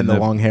hat and the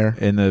long hair.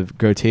 and the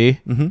goatee.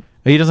 Mm-hmm.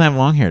 He doesn't have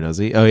long hair, does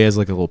he? Oh, he has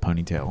like a little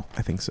ponytail.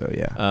 I think so,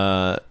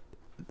 yeah.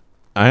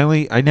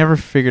 I never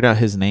figured out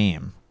his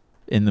name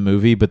in the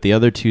movie, but the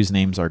other two's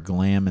names are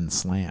Glam and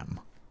Slam.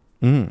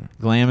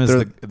 Glam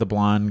is the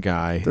blonde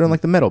guy. They're in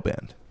like the metal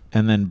band.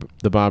 And then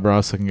the Bob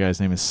Ross looking guy's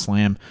name is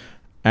Slam.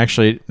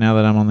 Actually, now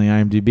that I'm on the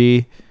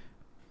IMDb,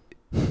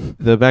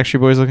 the Backstreet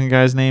Boys looking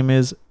guy's name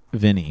is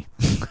Vinny.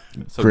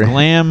 So Great.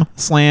 Glam,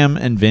 Slam,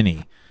 and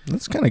Vinny.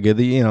 That's kind of good.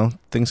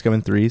 Things come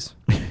in threes.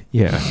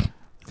 Yeah.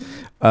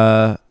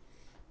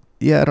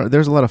 Yeah,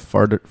 there's a lot of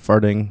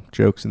farting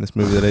jokes in this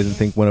movie that I didn't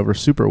think went over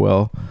super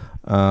well.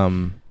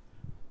 It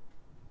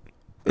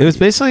was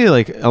basically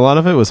like a lot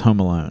of it was Home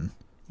Alone.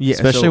 Yeah,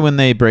 Especially when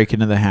they break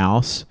into the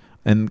house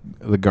and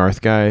the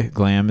Garth guy,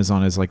 Glam, is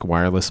on his like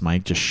wireless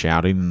mic just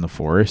shouting in the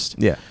forest.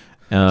 Yeah.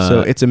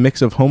 So it's a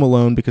mix of Home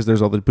Alone because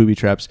there's all the booby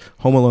traps.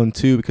 Home Alone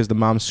 2 because the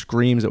mom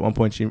screams at one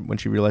point when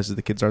she realizes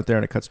the kids aren't there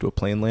and it cuts to a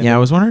plane landing. Yeah, I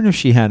was wondering if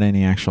she had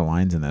any actual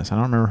lines in this. I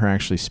don't remember her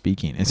actually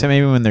speaking. Except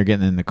maybe when they're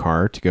getting in the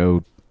car to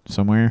go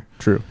somewhere.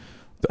 True.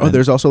 Oh,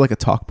 there's also like a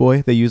talk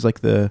boy. They do use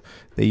like a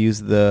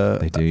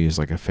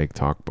fake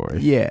talk boy.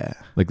 Yeah.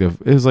 It's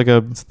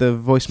the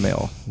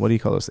voicemail. What do you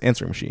call this?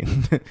 Answering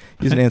machine.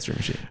 Use an answering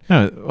machine.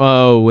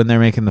 No, when they're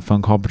making the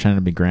phone call pretending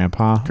to be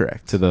Grandpa.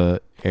 Correct. To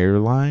the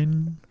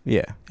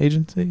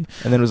agency. And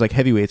then it was like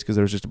heavyweights because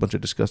there was just a bunch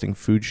of disgusting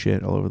food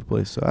shit all over the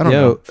place. So I don't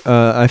know.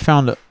 I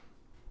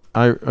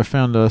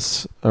found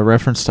us a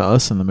reference to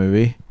Us in the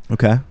movie.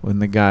 Okay. When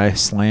the guy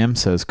Slam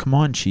says, "Come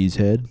on,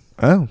 cheesehead."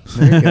 Oh,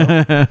 there you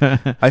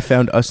go. I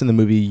found Us in the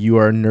movie. You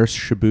are Nurse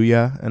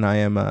Shibuya, and I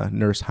am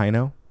Nurse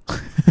Hino.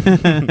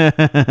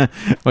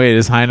 Wait,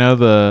 is Hino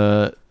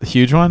the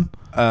huge one?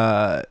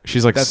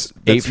 She's like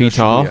 8 feet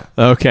tall.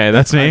 Shibuya. Okay,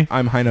 that's me.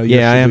 I'm Hino.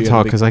 Yeah, I am Shibuya,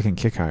 tall because I can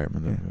kick higher.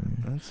 Yeah.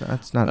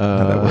 That's not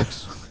how that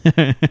works.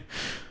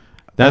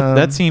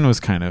 that scene was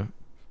kind of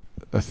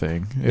a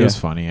thing. It was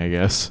funny, I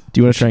guess.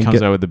 Do you want to try and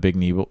comes out with the big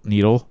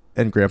needle?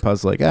 And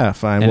Grandpa's like,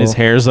 fine. And his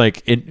hair's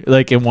like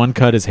in one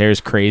cut, his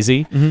hair's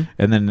crazy, mm-hmm.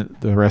 and then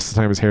the rest of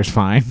the time, his hair's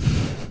fine.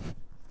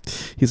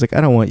 He's like, I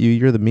don't want you.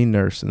 You're the mean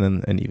nurse, and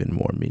then an even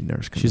more mean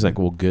nurse comes She's in. like,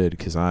 well, good,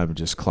 because I'm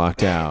just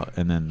clocked out,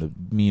 and then the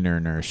meaner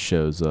nurse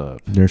shows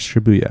up. Nurse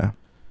Shibuya.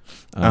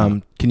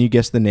 Can you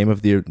guess the name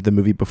of the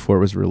movie before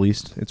it was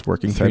released? Its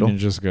working title? Can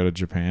you just go to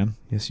Japan?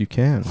 Yes, you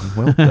can.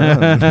 Well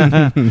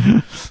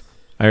done.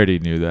 I already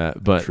knew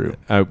that, but True.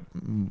 I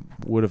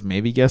would have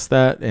maybe guessed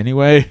that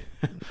anyway.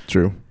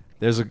 True.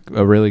 There's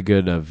a really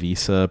good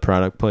Visa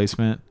product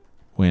placement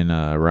when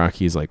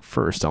Rocky's like,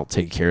 first I'll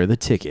take care of the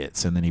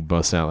tickets, and then he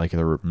busts out like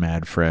a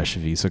mad fresh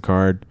Visa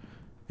card,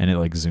 and it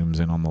like zooms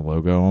in on the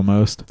logo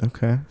almost.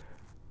 Okay.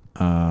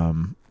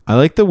 I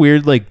like the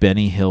weird like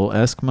Benny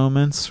Hill-esque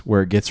moments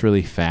where it gets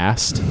really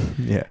fast.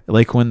 Yeah.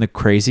 Like when the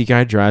crazy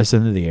guy drives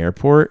them to the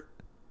airport,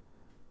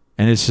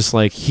 and it's just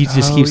like he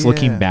just keeps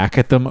looking back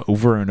at them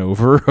over and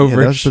over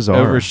over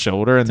his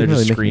shoulder, and they're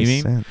just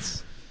screaming.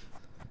 Sense.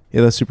 Yeah,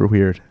 that's super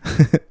weird.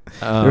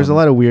 There's a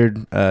lot of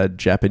weird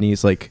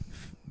Japanese, like,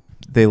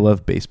 they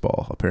love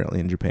baseball, apparently,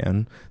 in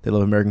Japan. They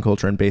love American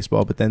culture and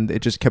baseball, but then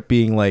it just kept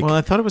being like... Well,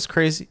 I thought it was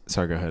crazy.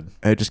 Sorry, go ahead.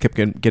 It just kept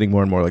getting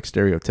more and more, like,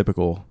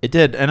 stereotypical. It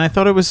did, and I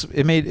thought it was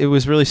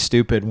really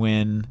stupid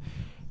when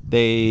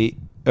they...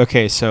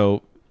 Okay,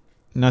 so,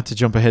 not to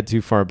jump ahead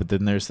too far, but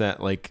then there's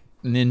that, like,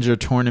 ninja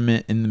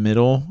tournament in the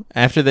middle.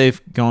 After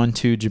they've gone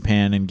to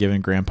Japan and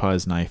given Grandpa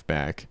his knife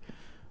back...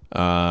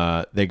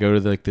 they go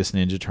to like this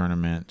ninja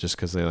tournament just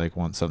because they like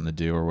want something to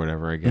do or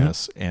whatever, I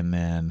guess. Mm-hmm. And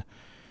then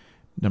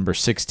number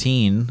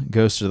 16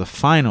 goes to the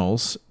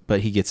finals,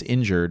 but he gets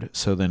injured.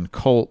 So then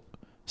Colt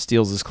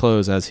steals his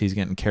clothes as he's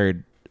getting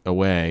carried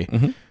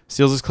away,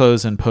 steals his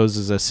clothes and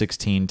poses as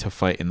 16 to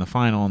fight in the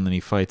final. And then he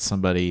fights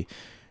somebody,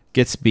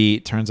 gets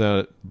beat. Turns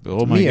out,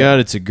 oh my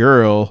God, it's a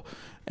girl.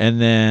 And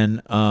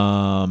then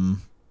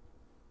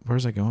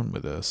where's I going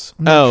with this?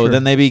 I'm not Oh, sure.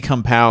 then they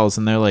become pals,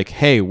 and they're like,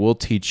 "Hey, we'll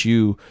teach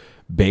you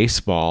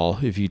baseball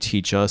if you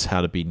teach us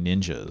how to be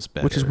ninjas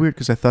better." Which is weird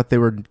because I thought they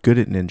were good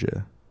at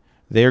ninja.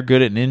 They're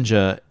good at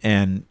ninja,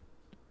 and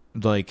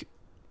like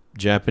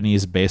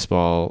Japanese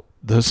baseball,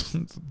 those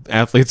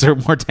athletes are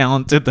more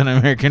talented than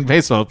American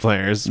baseball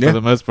players for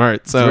the most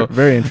part. So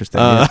Very interesting.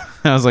 Yeah.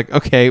 I was like,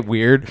 okay,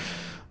 weird.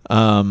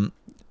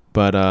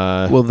 But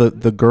Well,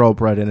 the girl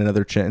brought in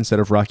another chant. Instead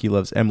of Rocky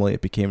loves Emily,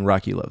 it became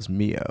Rocky loves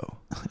Mio.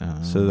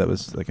 So that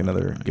was like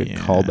another good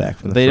callback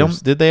from the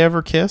first. Did they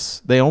ever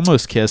kiss? They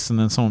almost kissed, and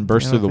then someone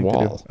burst I through don't the think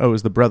they wall. did. Oh, it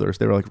was the brothers.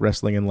 They were like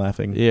wrestling and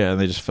laughing. Yeah,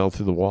 and they just fell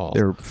through the wall.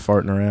 They were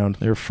farting around.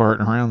 They were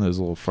farting around, those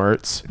little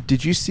farts.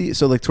 Did you see?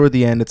 So like toward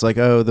the end, it's like,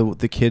 oh,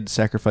 the kid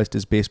sacrificed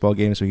his baseball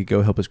game so he could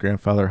go help his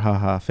grandfather.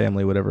 Haha,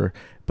 family, whatever.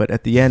 But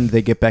at the end,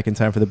 they get back in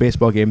time for the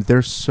baseball game.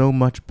 There's so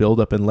much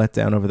buildup and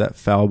letdown over that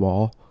foul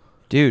ball.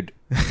 Dude,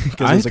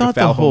 I thought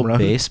the whole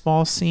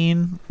baseball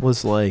scene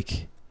was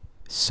like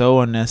so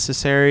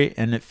unnecessary,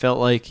 and it felt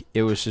like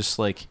it was just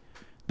like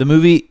the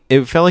movie.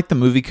 It felt like the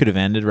movie could have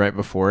ended right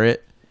before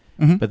it,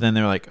 but then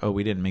they were like, "Oh,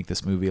 we didn't make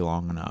this movie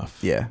long enough."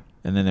 Yeah,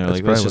 and then they were That's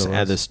like, "Let's probably just what it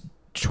add was. this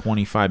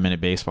 25-minute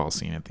baseball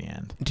scene at the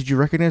end." Did you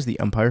recognize the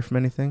umpire from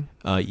anything?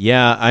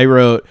 Yeah, I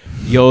wrote,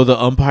 "Yo, the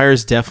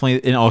umpire's definitely,"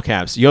 in all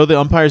caps. "Yo, the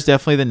umpire's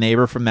definitely the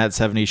neighbor from that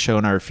 '70s show,"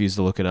 and I refuse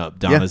to look it up.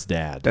 Donna's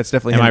dad. That's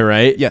definitely Am him. I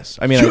right? Yes.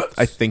 I mean,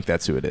 I think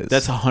that's who it is.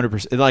 That's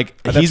 100%.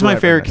 Like, That's he's what my I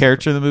favorite recognized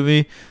character in the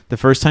movie. The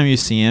first time you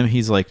see him,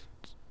 he's like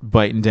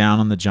biting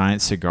down on the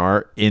giant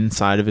cigar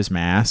inside of his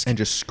mask, and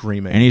just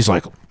screaming. and he's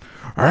like, "All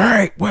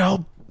right,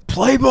 well,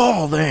 play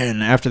ball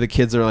then." After the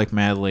kids are like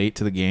mad late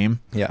to the game.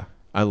 Yeah.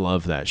 I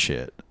love that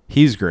shit.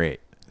 He's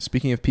great.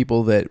 Speaking of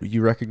people that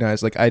you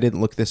recognize, like I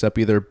didn't look this up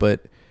either,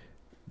 but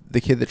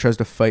the kid that tries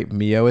to fight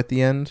Mio at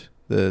the end,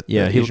 the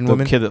Asian the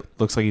woman, kid that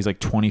looks like he's like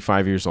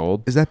 25 years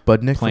old. is that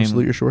Budnick Playing- from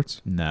Salute Your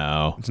Shorts?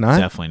 No, It's not?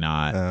 Definitely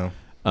not. Oh,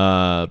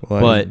 Well,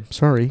 well, but I'm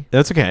sorry.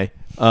 that's okay.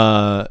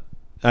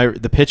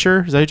 The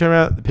pitcher, is that what you're talking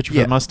about? The pitcher for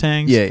Yeah. the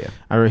Mustangs? Yeah.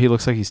 I wrote, he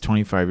looks like he's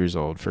 25 years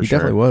old for He sure.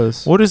 definitely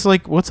was.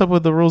 What's up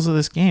with the rules of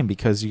this game?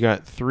 Because you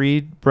got three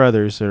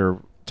brothers that are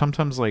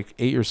sometimes like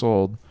 8 years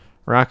old.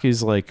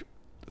 Rocky's like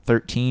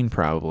 13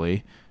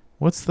 probably.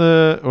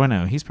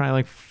 No, he's probably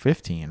like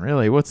 15.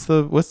 Really? What's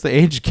the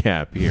age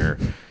gap here?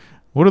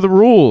 What are the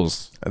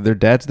rules? Their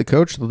dad's the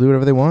coach. They'll do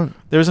whatever they want.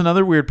 There's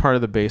another weird part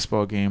of the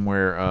baseball game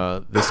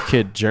where this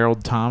kid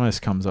Gerald Thomas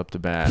comes up to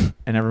bat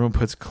and everyone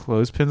puts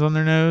clothespins on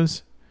their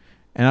nose.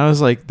 And I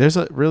was like, there's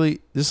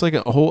like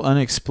a whole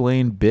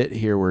unexplained bit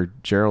here where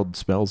Gerald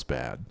smells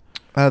bad.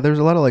 There was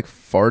a lot of like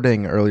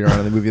farting earlier on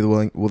in the movie.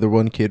 The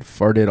one kid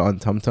farted on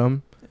Tum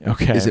Tum.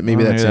 Okay. Is it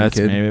maybe that same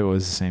kid? Maybe it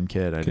was the same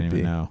kid. I didn't even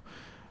be. know.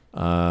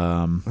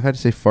 I've had to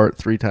say fart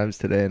 3 times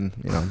today, and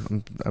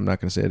I'm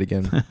not going to say it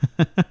again.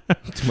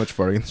 Too much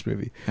farting in this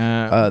movie.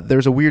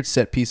 There's a weird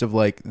set piece of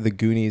like the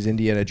Goonies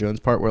Indiana Jones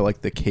part where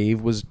like the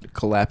cave was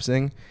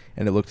collapsing,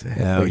 and it looked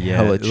hella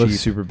it cheap. looked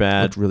super bad.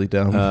 It looked really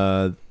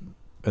dumb.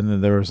 And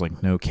then there was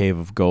like no cave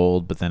of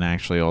gold, but then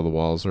actually all the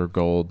walls are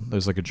gold.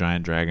 There's like a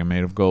giant dragon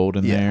made of gold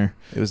in there.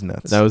 It was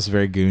nuts. That was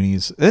very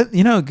Goonies.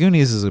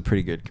 Goonies is a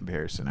pretty good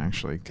comparison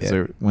actually,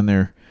 because when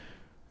they're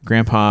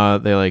grandpa,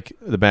 they like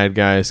the bad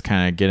guys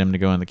kind of get him to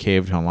go in the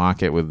cave to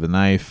unlock it with the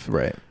knife,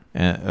 right?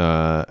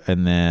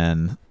 And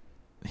then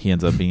he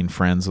ends up being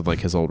friends with like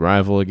his old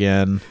rival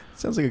again.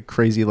 Sounds like a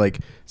crazy sounds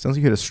like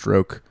you had a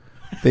stroke.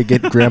 They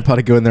get grandpa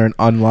to go in there and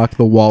unlock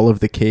the wall of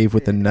the cave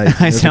with a knife.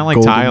 I sound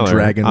like Tyler.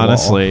 Dragon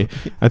honestly,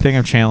 wall. I think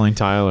I'm channeling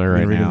Tyler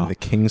right now. The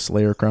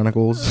Kingslayer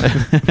Chronicles.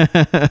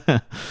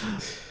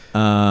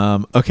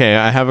 Okay,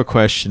 I have a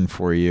question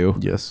for you.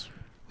 Yes.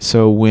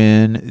 So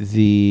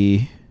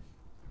I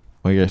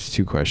guess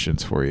 2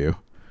 questions for you.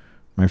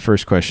 My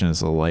first question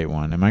is a light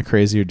one. Am I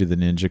crazy, or do the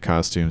ninja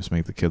costumes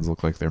make the kids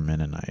look like they're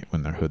Mennonite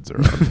when their hoods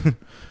are up?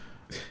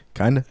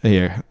 Kind of.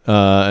 Yeah.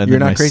 And You're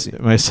then not crazy.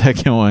 My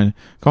second one,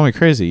 call me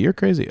crazy. You're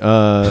crazy.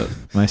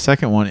 My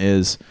second one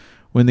is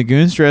when the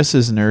goons dress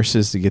as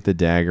nurses to get the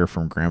dagger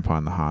from Grandpa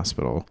in the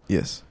hospital.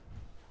 Yes.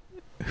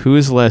 Who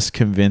is less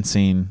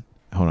convincing?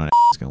 Hold on,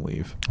 it's gonna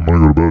leave. I'm gonna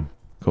go to bed.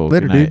 Cool.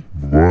 Later, good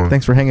night. dude. Bye.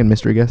 Thanks for hanging,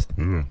 mystery guest.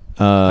 Yeah.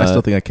 I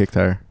still think I kicked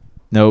Tyre.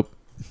 Nope.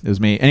 It was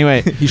me.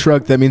 Anyway, He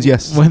shrugged. That means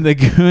yes. when the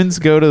goons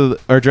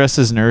are dressed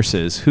as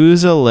nurses,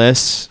 who's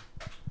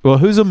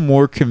a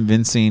more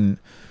convincing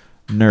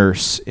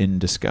nurse in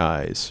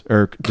disguise,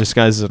 or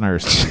disguised as a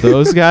nurse?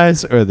 Those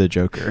guys or the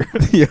Joker?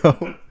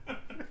 Yo.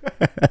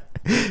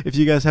 If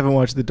you guys haven't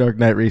watched The Dark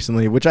Knight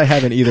recently, which I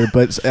haven't either,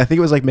 but I think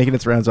it was like making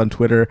its rounds on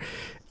Twitter,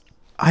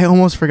 I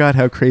almost forgot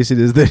how crazy it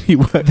is that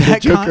the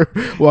Joker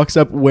walks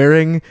up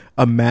wearing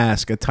a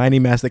mask, a tiny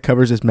mask that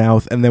covers his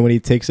mouth, and then when he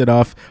takes it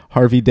off,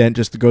 Harvey Dent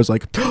just goes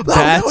like, "Oh,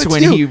 That's no,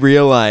 when you." he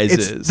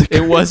realizes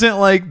it wasn't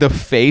like the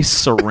face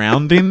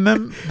surrounding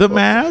the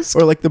mask.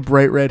 Or like the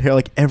bright red hair,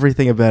 like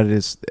everything about it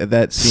is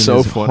that scene So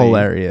is funny.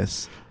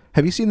 hilarious.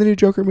 Have you seen the new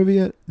Joker movie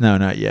yet? No,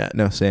 not yet.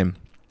 No, same.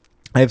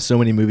 I have so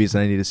many movies that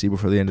I need to see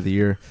before the end of the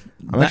year.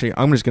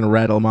 I'm just gonna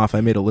rattle them off.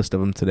 I made a list of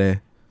them today.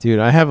 Dude,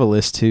 I have a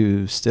list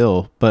too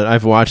still, but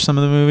I've watched some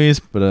of the movies,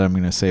 but I'm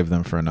going to save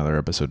them for another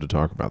episode to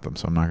talk about them,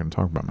 so I'm not going to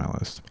talk about my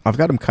list. I've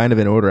got them kind of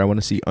in order. I want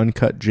to see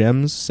Uncut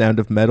Gems, Sound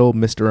of Metal,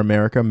 Mr.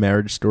 America,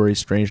 Marriage Story,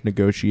 Strange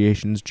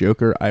Negotiations,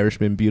 Joker,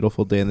 Irishman,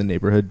 Beautiful Day in the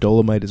Neighborhood,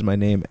 Dolomite Is My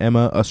Name,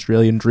 Emma,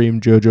 Australian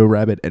Dream, Jojo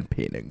Rabbit, and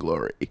Pain and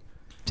Glory.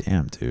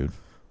 Damn, dude.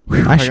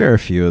 I share a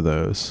few of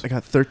those. I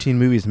got 13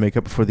 movies to make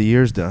up before the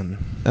year's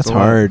done. That's It's a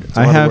lot. hard. It's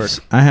a lot of work.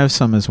 I have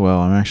some as well.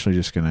 I'm actually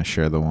just going to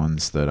share the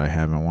ones that I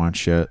haven't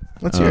watched yet.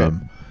 Let's hear it.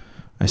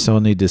 I still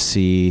need to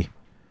see...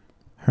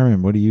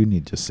 Herman, what do you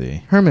need to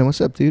see? Herman, what's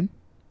up, dude?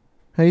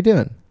 How you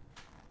doing?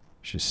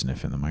 She's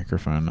sniffing the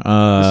microphone.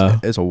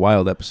 It's a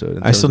wild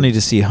episode. I still need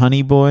to see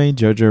Honey Boy,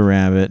 Jojo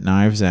Rabbit,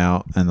 Knives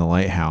Out, and The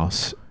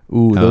Lighthouse.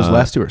 Ooh, those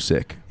last two are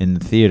sick. In the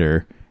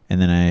theater. And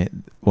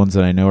then ones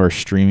that I know are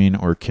streaming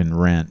or can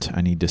rent.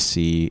 I need to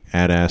see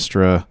Ad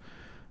Astra,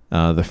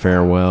 The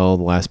Farewell,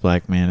 The Last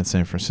Black Man in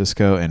San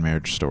Francisco, and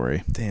Marriage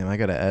Story. Damn, I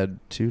got to add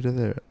two to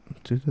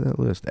that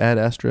list. Ad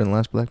Astra and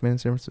Last Black Man in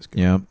San Francisco.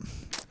 Yep.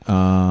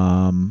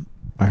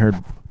 I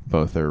heard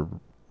both are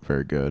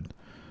very good.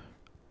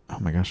 Oh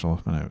my gosh, I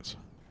lost my notes.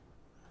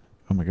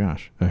 Oh my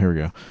gosh. Oh, here we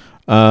go.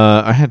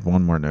 I had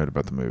one more note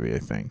about the movie, I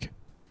think.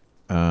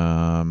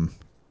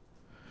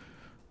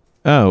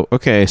 Oh,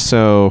 okay.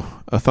 So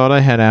a thought I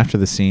had after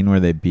the scene where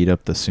they beat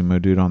up the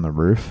sumo dude on the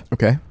roof.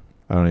 Okay.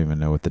 I don't even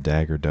know what the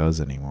dagger does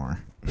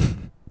anymore.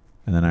 And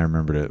then I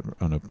remembered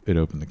it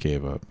opened the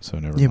cave up, so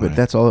never mind. Yeah, but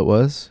that's all it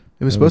was?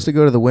 It was supposed to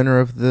go to the winner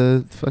of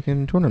the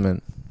fucking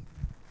tournament.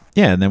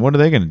 Yeah, and then what are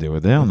they going to do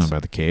with it? They don't know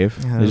about the cave.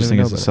 Yeah, They just think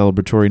it's a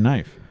celebratory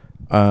knife.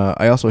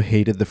 I also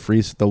hated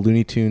the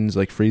Looney Tunes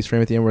like freeze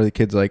frame at the end where the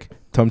kid's like,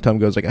 Tum Tum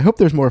goes like, I hope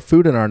there's more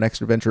food in our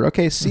next adventure.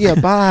 Okay, see ya,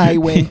 bye,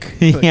 wink.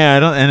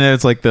 Yeah, and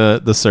it's like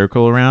the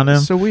circle around him.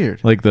 So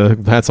weird. Like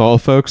that's all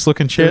folks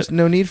looking shit. There's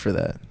no need for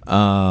that.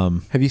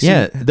 Have you seen?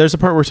 Yeah, there's a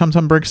part where Tum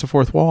Tum breaks the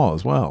fourth wall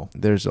as well.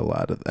 There's a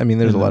lot of. I mean,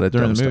 there's a lot of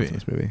dumb stuff in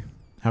this movie.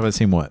 Have I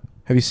seen what?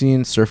 Have you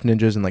seen Surf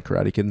Ninjas and like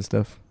Karate Kid and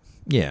stuff?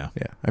 Yeah.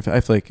 Yeah. I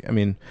feel like, I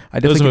mean,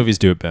 those movies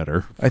do it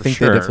better. I think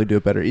they definitely do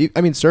it better.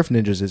 I mean, Surf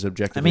Ninjas is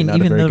objectively not a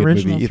even very the good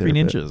original movie either. Three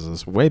Ninjas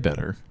is way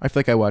better. I feel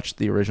like I watched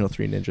the original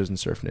Three Ninjas and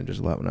Surf Ninjas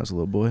a lot when I was a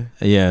little boy.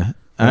 Yeah.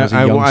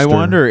 I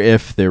wonder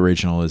if the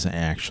original is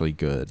actually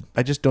good.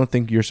 I just don't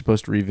think you're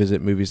supposed to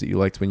revisit movies that you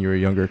liked when you were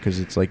younger because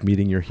it's like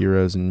meeting your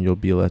heroes and you'll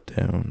be let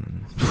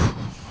down.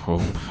 Oh,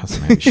 that's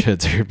some heavy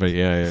shit, dude. But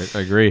yeah, I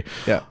agree.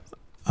 Yeah.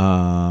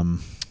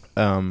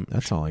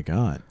 That's all I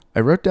got. I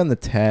wrote down the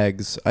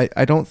tags.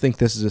 I don't think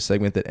this is a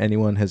segment that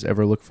anyone has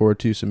ever looked forward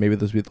to, so maybe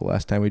this will be the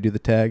last time we do the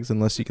tags,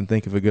 unless you can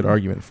think of a good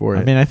argument for it.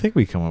 I mean, I think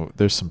we come up.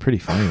 There's some pretty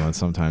funny ones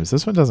sometimes.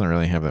 This one doesn't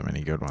really have that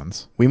many good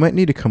ones. We might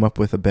need to come up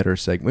with a better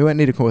segment. We might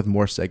need to come up with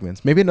more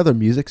segments. Maybe another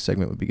music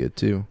segment would be good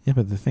too. Yeah,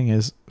 but the thing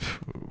is,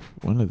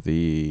 one of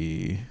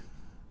the...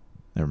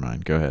 Never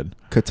mind. Go ahead.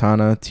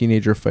 Katana,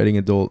 teenager fighting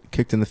adult,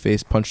 kicked in the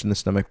face, punched in the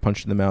stomach,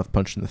 punched in the mouth,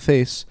 punched in the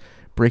face,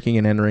 breaking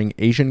and entering,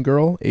 Asian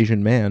girl,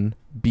 Asian man,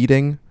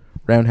 beating,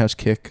 roundhouse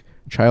kick,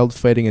 child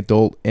fighting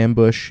adult,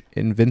 ambush,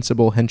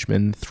 invincible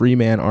henchman,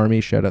 3-man army,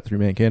 shout out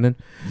 3-man cannon,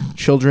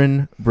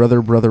 children,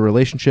 brother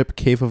relationship,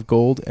 cave of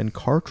gold, and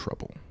car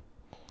trouble.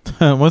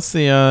 What's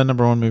the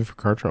number one movie for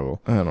car trouble?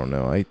 I don't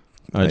know. I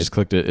just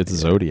clicked it. It's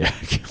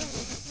Zodiac.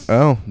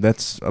 Oh,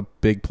 that's a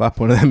big plot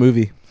point of that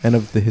movie and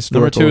of the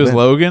historical Number 2 is event.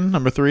 Logan.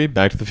 Number 3,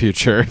 Back to the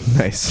Future.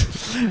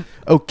 Nice.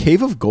 Oh,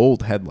 Cave of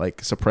Gold had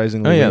like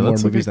surprisingly way more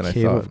movies than I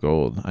Cave thought. of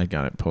Gold. I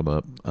got it pulled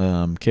up.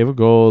 Cave of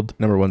Gold.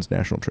 Number 1's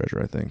National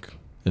Treasure, I think.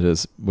 It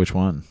is. Which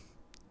one?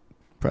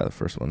 Probably the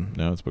first one.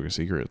 No, it's Book of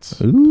Secrets.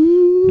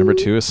 Ooh. Number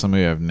 2 is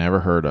somebody I've never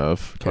heard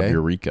of called Okay.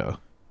 Eureka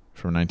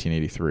from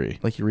 1983.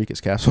 Like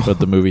Eureka's Castle. But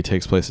the movie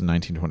takes place in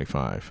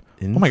 1925.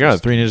 Oh my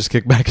God, Three Ninjas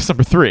Kick Back is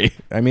number 3.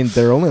 I mean,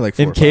 they're only like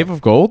 4 In or Cave 5.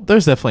 of Gold,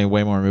 there's definitely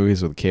way more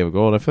movies with Cave of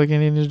Gold. I feel like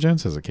Indiana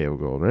Jones has a Cave of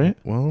Gold, right?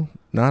 Well,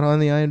 not on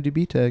the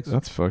IMDb tags.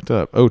 That's fucked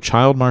up. Oh,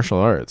 Child Martial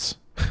Arts.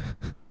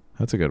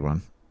 That's a good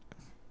one.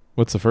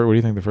 What's the first? What do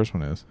you think the first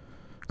one is?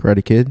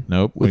 Karate Kid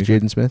Nope. with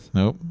Jaden Smith.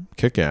 Nope.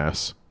 Kick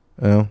Ass.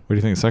 Oh, What do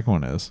you think the second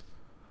one is?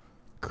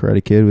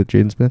 Karate Kid with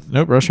Jaden Smith.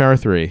 Nope. Rush Hour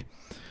 3.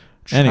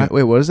 Anyway.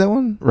 Wait, what is that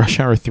one? Rush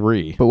Hour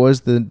 3. But what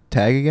was the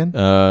tag again?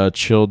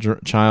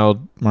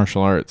 Child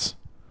Martial Arts.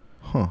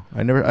 Huh.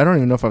 I don't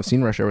even know if I've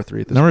seen Rush Hour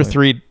 3 at this Number point.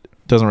 3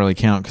 doesn't really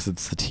count because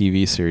it's the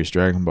TV series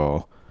Dragon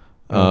Ball.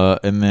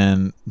 And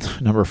then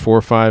number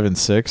 4, 5, and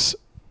 6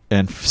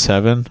 and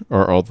 7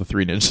 are all the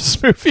Three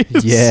Ninjas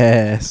movies.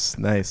 Yes,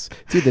 nice.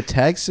 Dude, the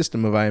tag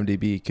system of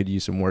IMDb could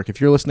use some work. If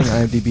you're listening,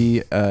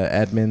 IMDb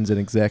admins and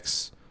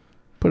execs,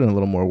 put in a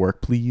little more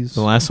work, please.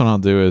 The last one I'll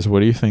do is, what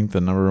do you think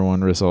the number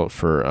 1 result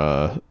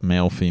for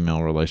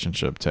male-female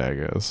relationship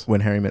tag is?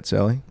 When Harry Met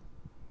Sally.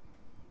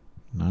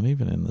 Not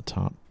even in the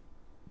top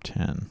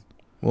 10.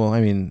 Well,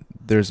 I mean,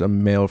 there's a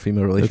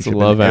male-female relationship. It's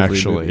Love in every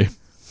Actually. movie.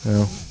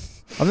 Oh.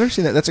 I've never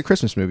seen that. That's a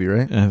Christmas movie,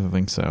 right? I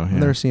think so. Yeah. I've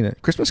never seen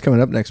it. Christmas coming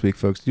up next week,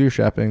 folks. Do your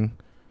shopping.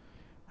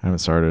 I haven't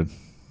started.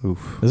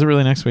 Oof. Is it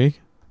really next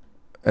week?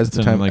 As It's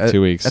the in time, like 2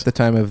 weeks. At the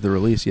time of the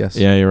release, yes.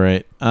 Yeah, you're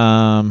right.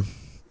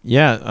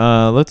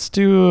 Yeah, let's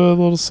do a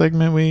little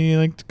segment we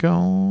like to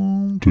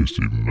call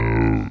Tasty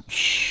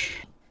Notes.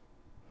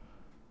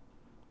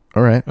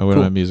 All right. Oh, we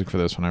don't have music for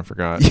this one. I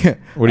forgot. Yeah.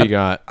 What do you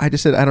got? I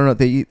just said I don't know.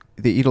 They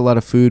eat a lot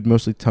of food,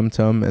 mostly Tum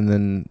Tum, and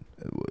then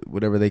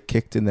whatever they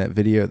kicked in that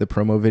video, the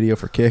promo video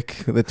for Kick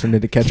that turned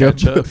into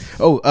ketchup.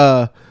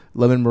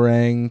 Lemon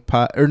meringue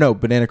pie, or no,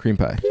 banana cream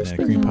pie.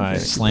 Banana cream pie.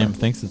 Slam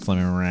thinks it's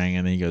lemon meringue,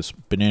 and then he goes,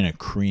 "Banana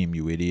cream,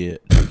 you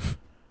idiot."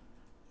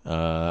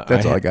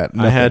 That's all I got.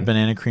 I had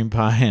banana cream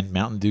pie and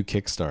Mountain Dew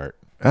Kickstart.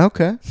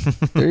 Okay,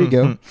 there you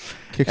go.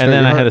 And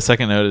then I had a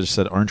second note that just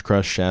said Orange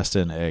Crush, Shasta,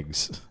 and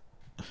eggs.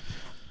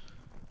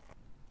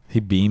 He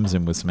beams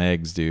him with some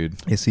eggs, dude.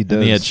 Yes, he does.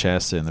 And he had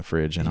Shasta in the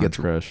fridge and Orange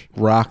Crush.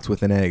 Rocked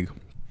with an egg.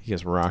 He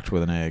gets rocked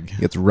with an egg.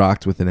 He gets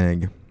rocked with an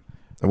egg.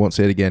 I won't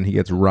say it again. He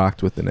gets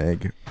rocked with an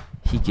egg.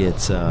 He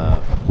gets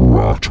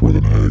rocked with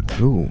an egg.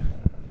 Ooh.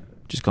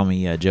 Just call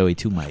me Joey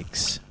Two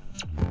Mics.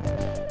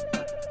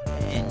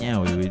 And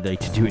now we would like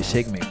to do a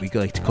segment we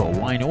like to call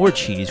Wine or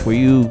Cheese,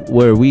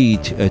 where we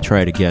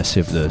try to guess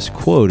if this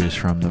quote is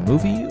from the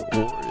movie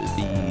or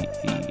the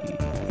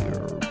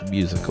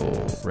musical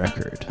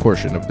record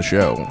portion of the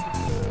show.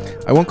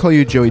 I won't call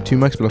you Joey Two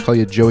Mics, but I'll call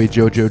you Joey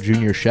Jojo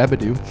Jr.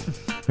 Shabadoo.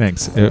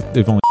 Thanks.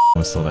 If only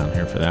was still down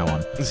here for that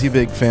one. Is he a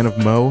big fan of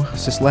Mo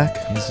Sislak?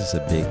 He's just a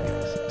big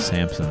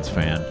Samson's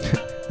fan.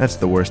 That's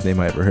the worst name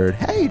I ever heard.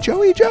 Hey,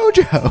 Joey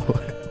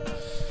Jojo.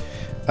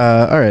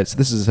 All right, so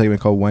this is a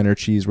segment called Wine or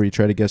Cheese, where you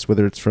try to guess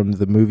whether it's from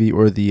the movie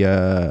or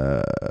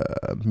the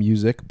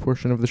music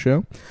portion of the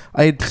show.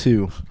 I had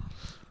 2.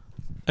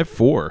 I have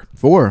 4.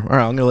 4. All right,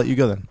 I'm going to let you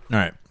go then. All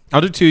right.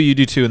 I'll do 2, you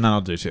do 2, and then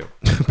I'll do 2.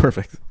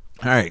 Perfect.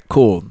 All right,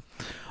 cool.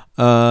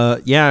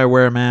 Yeah, I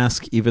wear a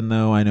mask even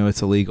though I know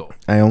it's illegal.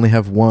 I only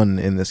have 1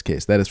 in this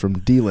case. That is from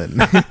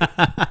Dylan.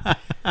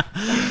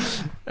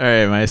 All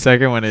right, my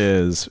second one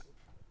is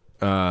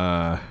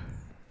I'm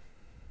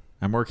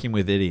working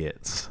with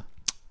idiots.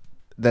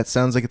 That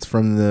sounds like it's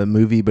from the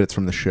movie, but it's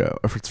from the show.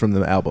 Or it's from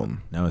the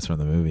album. No, it's from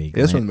the movie.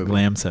 It's from the movie.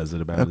 Glam says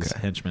it about his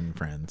henchmen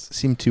friends.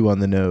 Seem too on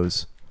the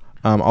nose.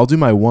 I'll do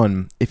my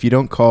 1. If you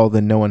don't call,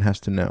 then no one has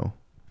to know.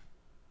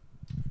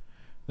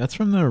 That's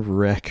from the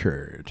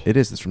record. It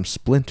is. It's from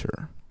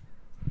Splinter.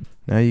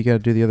 Now you got to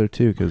do the other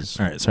 2 because.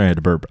 All right, sorry, I had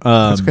to burp.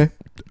 That's okay.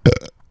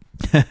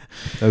 That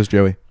was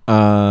Joey.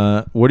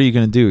 What are you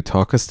gonna do?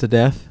 Talk us to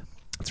death?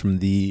 It's from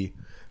the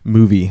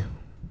movie.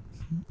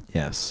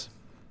 Yes,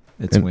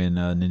 it's when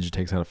Ninja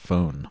takes out a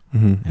phone,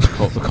 mm-hmm. and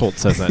Colt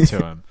says that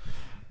to him.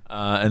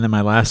 And then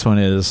my last one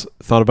is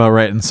thought about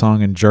writing a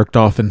song and jerked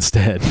off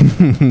instead.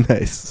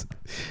 Nice.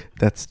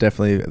 That's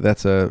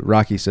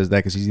Rocky says that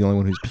because he's the only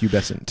one who's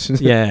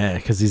pubescent. Yeah,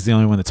 because he's the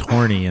only one that's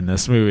horny in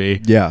this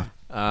movie. Yeah.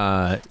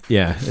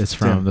 Yeah, it's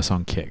from the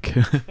song Kick.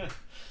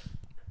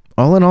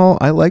 All in all,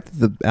 I liked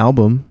the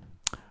album.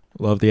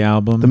 Love the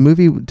album. The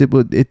movie did.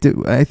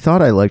 I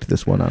thought I liked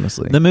this one,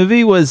 honestly. The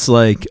movie was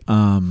like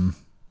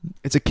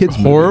it's a kid's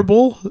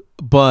horrible, movie.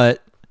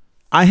 But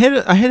I hit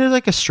it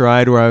like a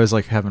stride where I was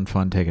like having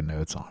fun taking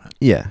notes on it.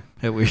 Yeah.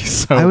 At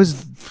least.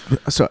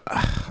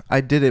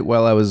 I did it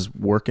while I was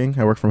working.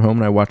 I worked from home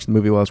and I watched the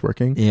movie while I was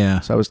working. Yeah.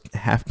 So I was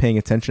half paying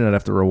attention. I'd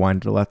have to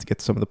rewind it a lot to get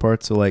to some of the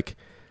parts. So like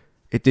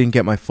it didn't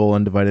get my full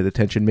undivided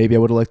attention. Maybe I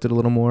would have liked it a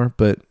little more,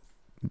 but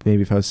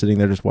maybe if I was sitting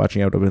there just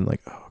watching, I would have been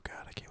like, oh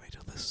God, I can't wait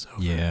till this is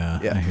over. Yeah.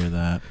 I hear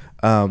that.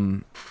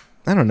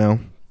 I don't know.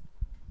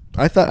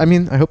 I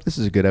hope this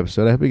is a good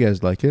episode. I hope you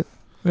guys like it.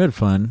 We had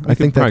fun. I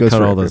think that goes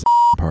cut all those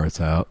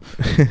parts out.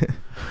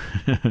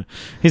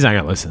 He's not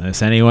gonna listen to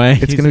this anyway.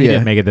 It's gonna be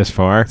make it this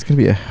far. It's gonna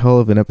be a hell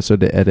of an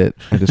episode to edit.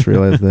 I just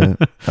realized that.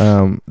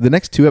 The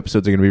next 2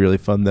 episodes are gonna be really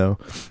fun though.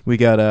 We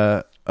got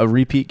a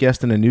repeat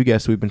guest and a new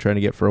guest we've been trying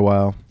to get for a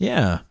while.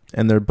 Yeah,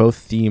 and they're both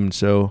themed.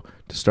 So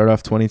to start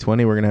off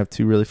 2020, we're gonna have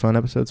 2 really fun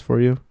episodes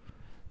for you.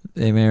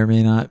 They may or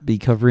may not be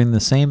covering the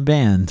same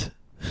band.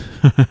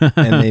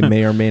 And they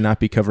may or may not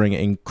be covering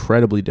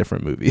incredibly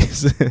different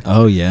movies.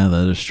 Oh yeah,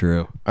 that is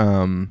true.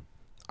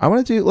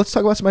 Let's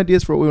talk about some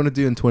ideas for what we want to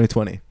do in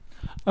 2020.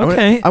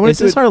 Okay. Is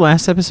this our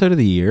last episode of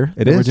the year?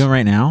 It is. We're doing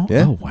right now?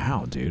 Yeah. Oh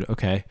wow, dude.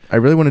 Okay. I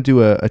really want to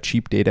do a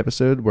cheap date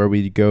episode where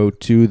we go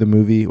to the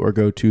movie or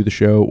go to the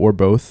show or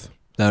both.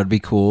 That would be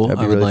cool. That'd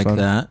be I would really like fun.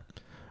 that.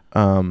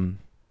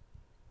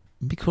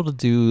 It'd be cool to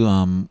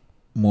do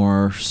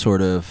more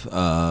sort of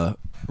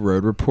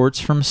road reports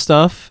from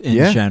stuff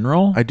in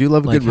general. I do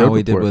love a like good road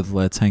report. Like how we did with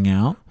Let's Hang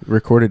Out.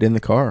 Recorded in the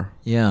car.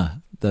 Yeah,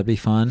 that'd be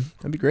fun.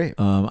 That'd be great.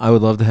 I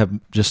would love to have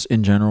just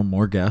in general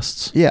more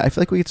guests. Yeah, I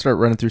feel like we could start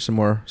running through some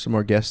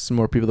more guests, some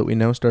more people that we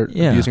know. Start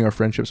abusing our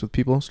friendships with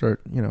people.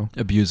 Start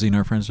abusing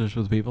our friendships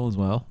with people as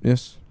well.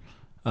 Yes.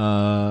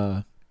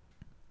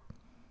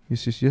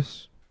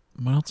 Yes.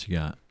 What else you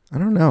got? I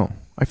don't know.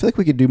 I feel like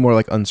we could do more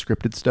like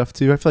unscripted stuff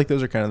too. I feel like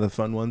those are kind of the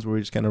fun ones where we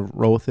just kind of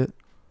roll with it.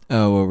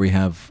 Oh, where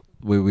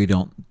we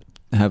don't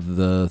have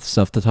the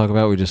stuff to talk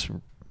about. We just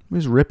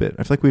rip it.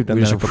 I feel like we've done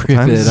that a couple rip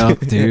times. It up,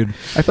 dude.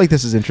 I feel like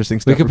this is interesting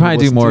stuff. We could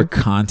probably do more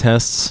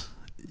contests,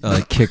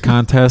 like kick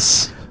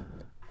contests.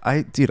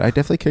 I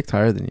definitely kicked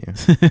higher than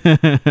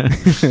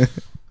you.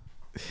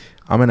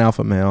 I'm an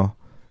alpha male.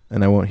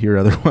 and I won't hear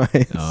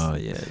otherwise. Oh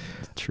yeah,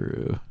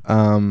 true.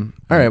 All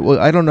right. Well,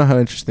 I don't know how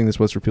interesting this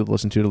was for people to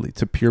listen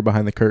to peer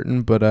behind the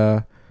curtain, but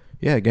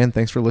yeah. Again,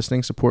 thanks for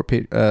listening. Support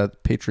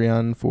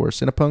Patreon for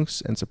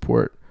Cinepunks and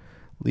support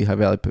Lehigh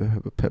Valley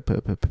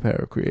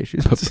Apparel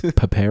Creations.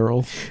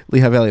 Apparel.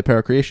 Lehigh Valley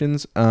Apparel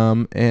Creations.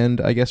 And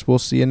I guess we'll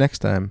see you next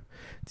time.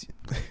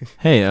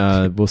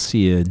 Hey, we'll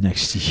see you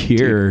next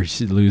year,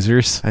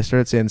 losers. I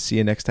started saying see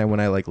you next time when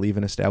I like leave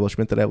an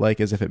establishment that I like,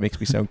 as if it makes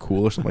me sound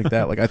cool or something like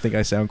that. Like I think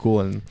I sound cool,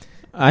 and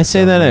I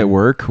say that at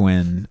work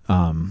when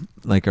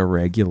like a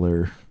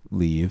regular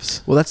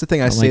leaves. Well, that's the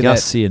thing. I say like, that. I'll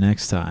see you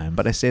next time.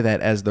 But I say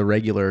that as the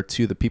regular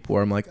to the people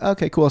where I'm like,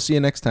 okay, cool, I'll see you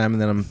next time,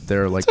 and then I'm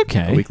there like It's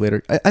okay. a week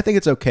later. I think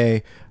it's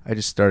okay. I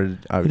just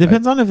started. It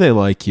depends on if they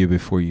like you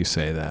before you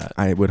say that.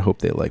 I would hope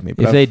they like me.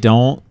 But If they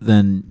don't,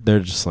 then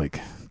they're just like,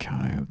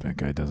 God, I hope that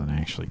guy doesn't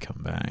actually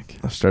come back.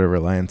 I've started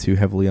relying too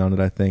heavily on it.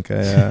 I think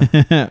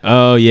I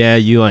oh yeah,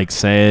 you like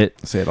say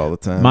it. say it all the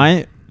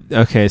time.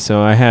 Okay,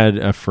 so I had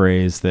a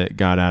phrase that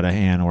got out of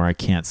hand where I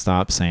can't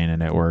stop saying it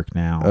at work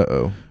now.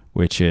 Uh-oh.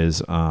 Which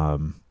is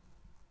what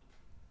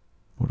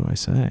do I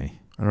say?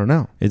 I don't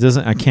know. It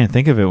doesn't. I can't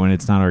think of it when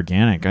it's not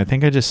organic. I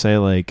think I just say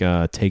like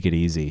take it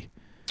easy.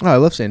 Oh, I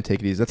love saying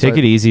take it easy. That's Take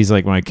it easy is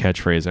like my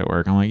catchphrase at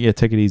work. I'm like, yeah,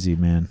 take it easy,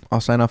 man. I'll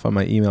sign off on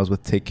my emails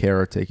with take care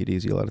or take it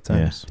easy a lot of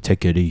times. Yeah,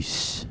 take it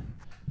easy.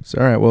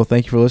 So all right, well,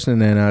 thank you for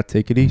listening, and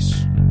take it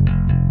easy.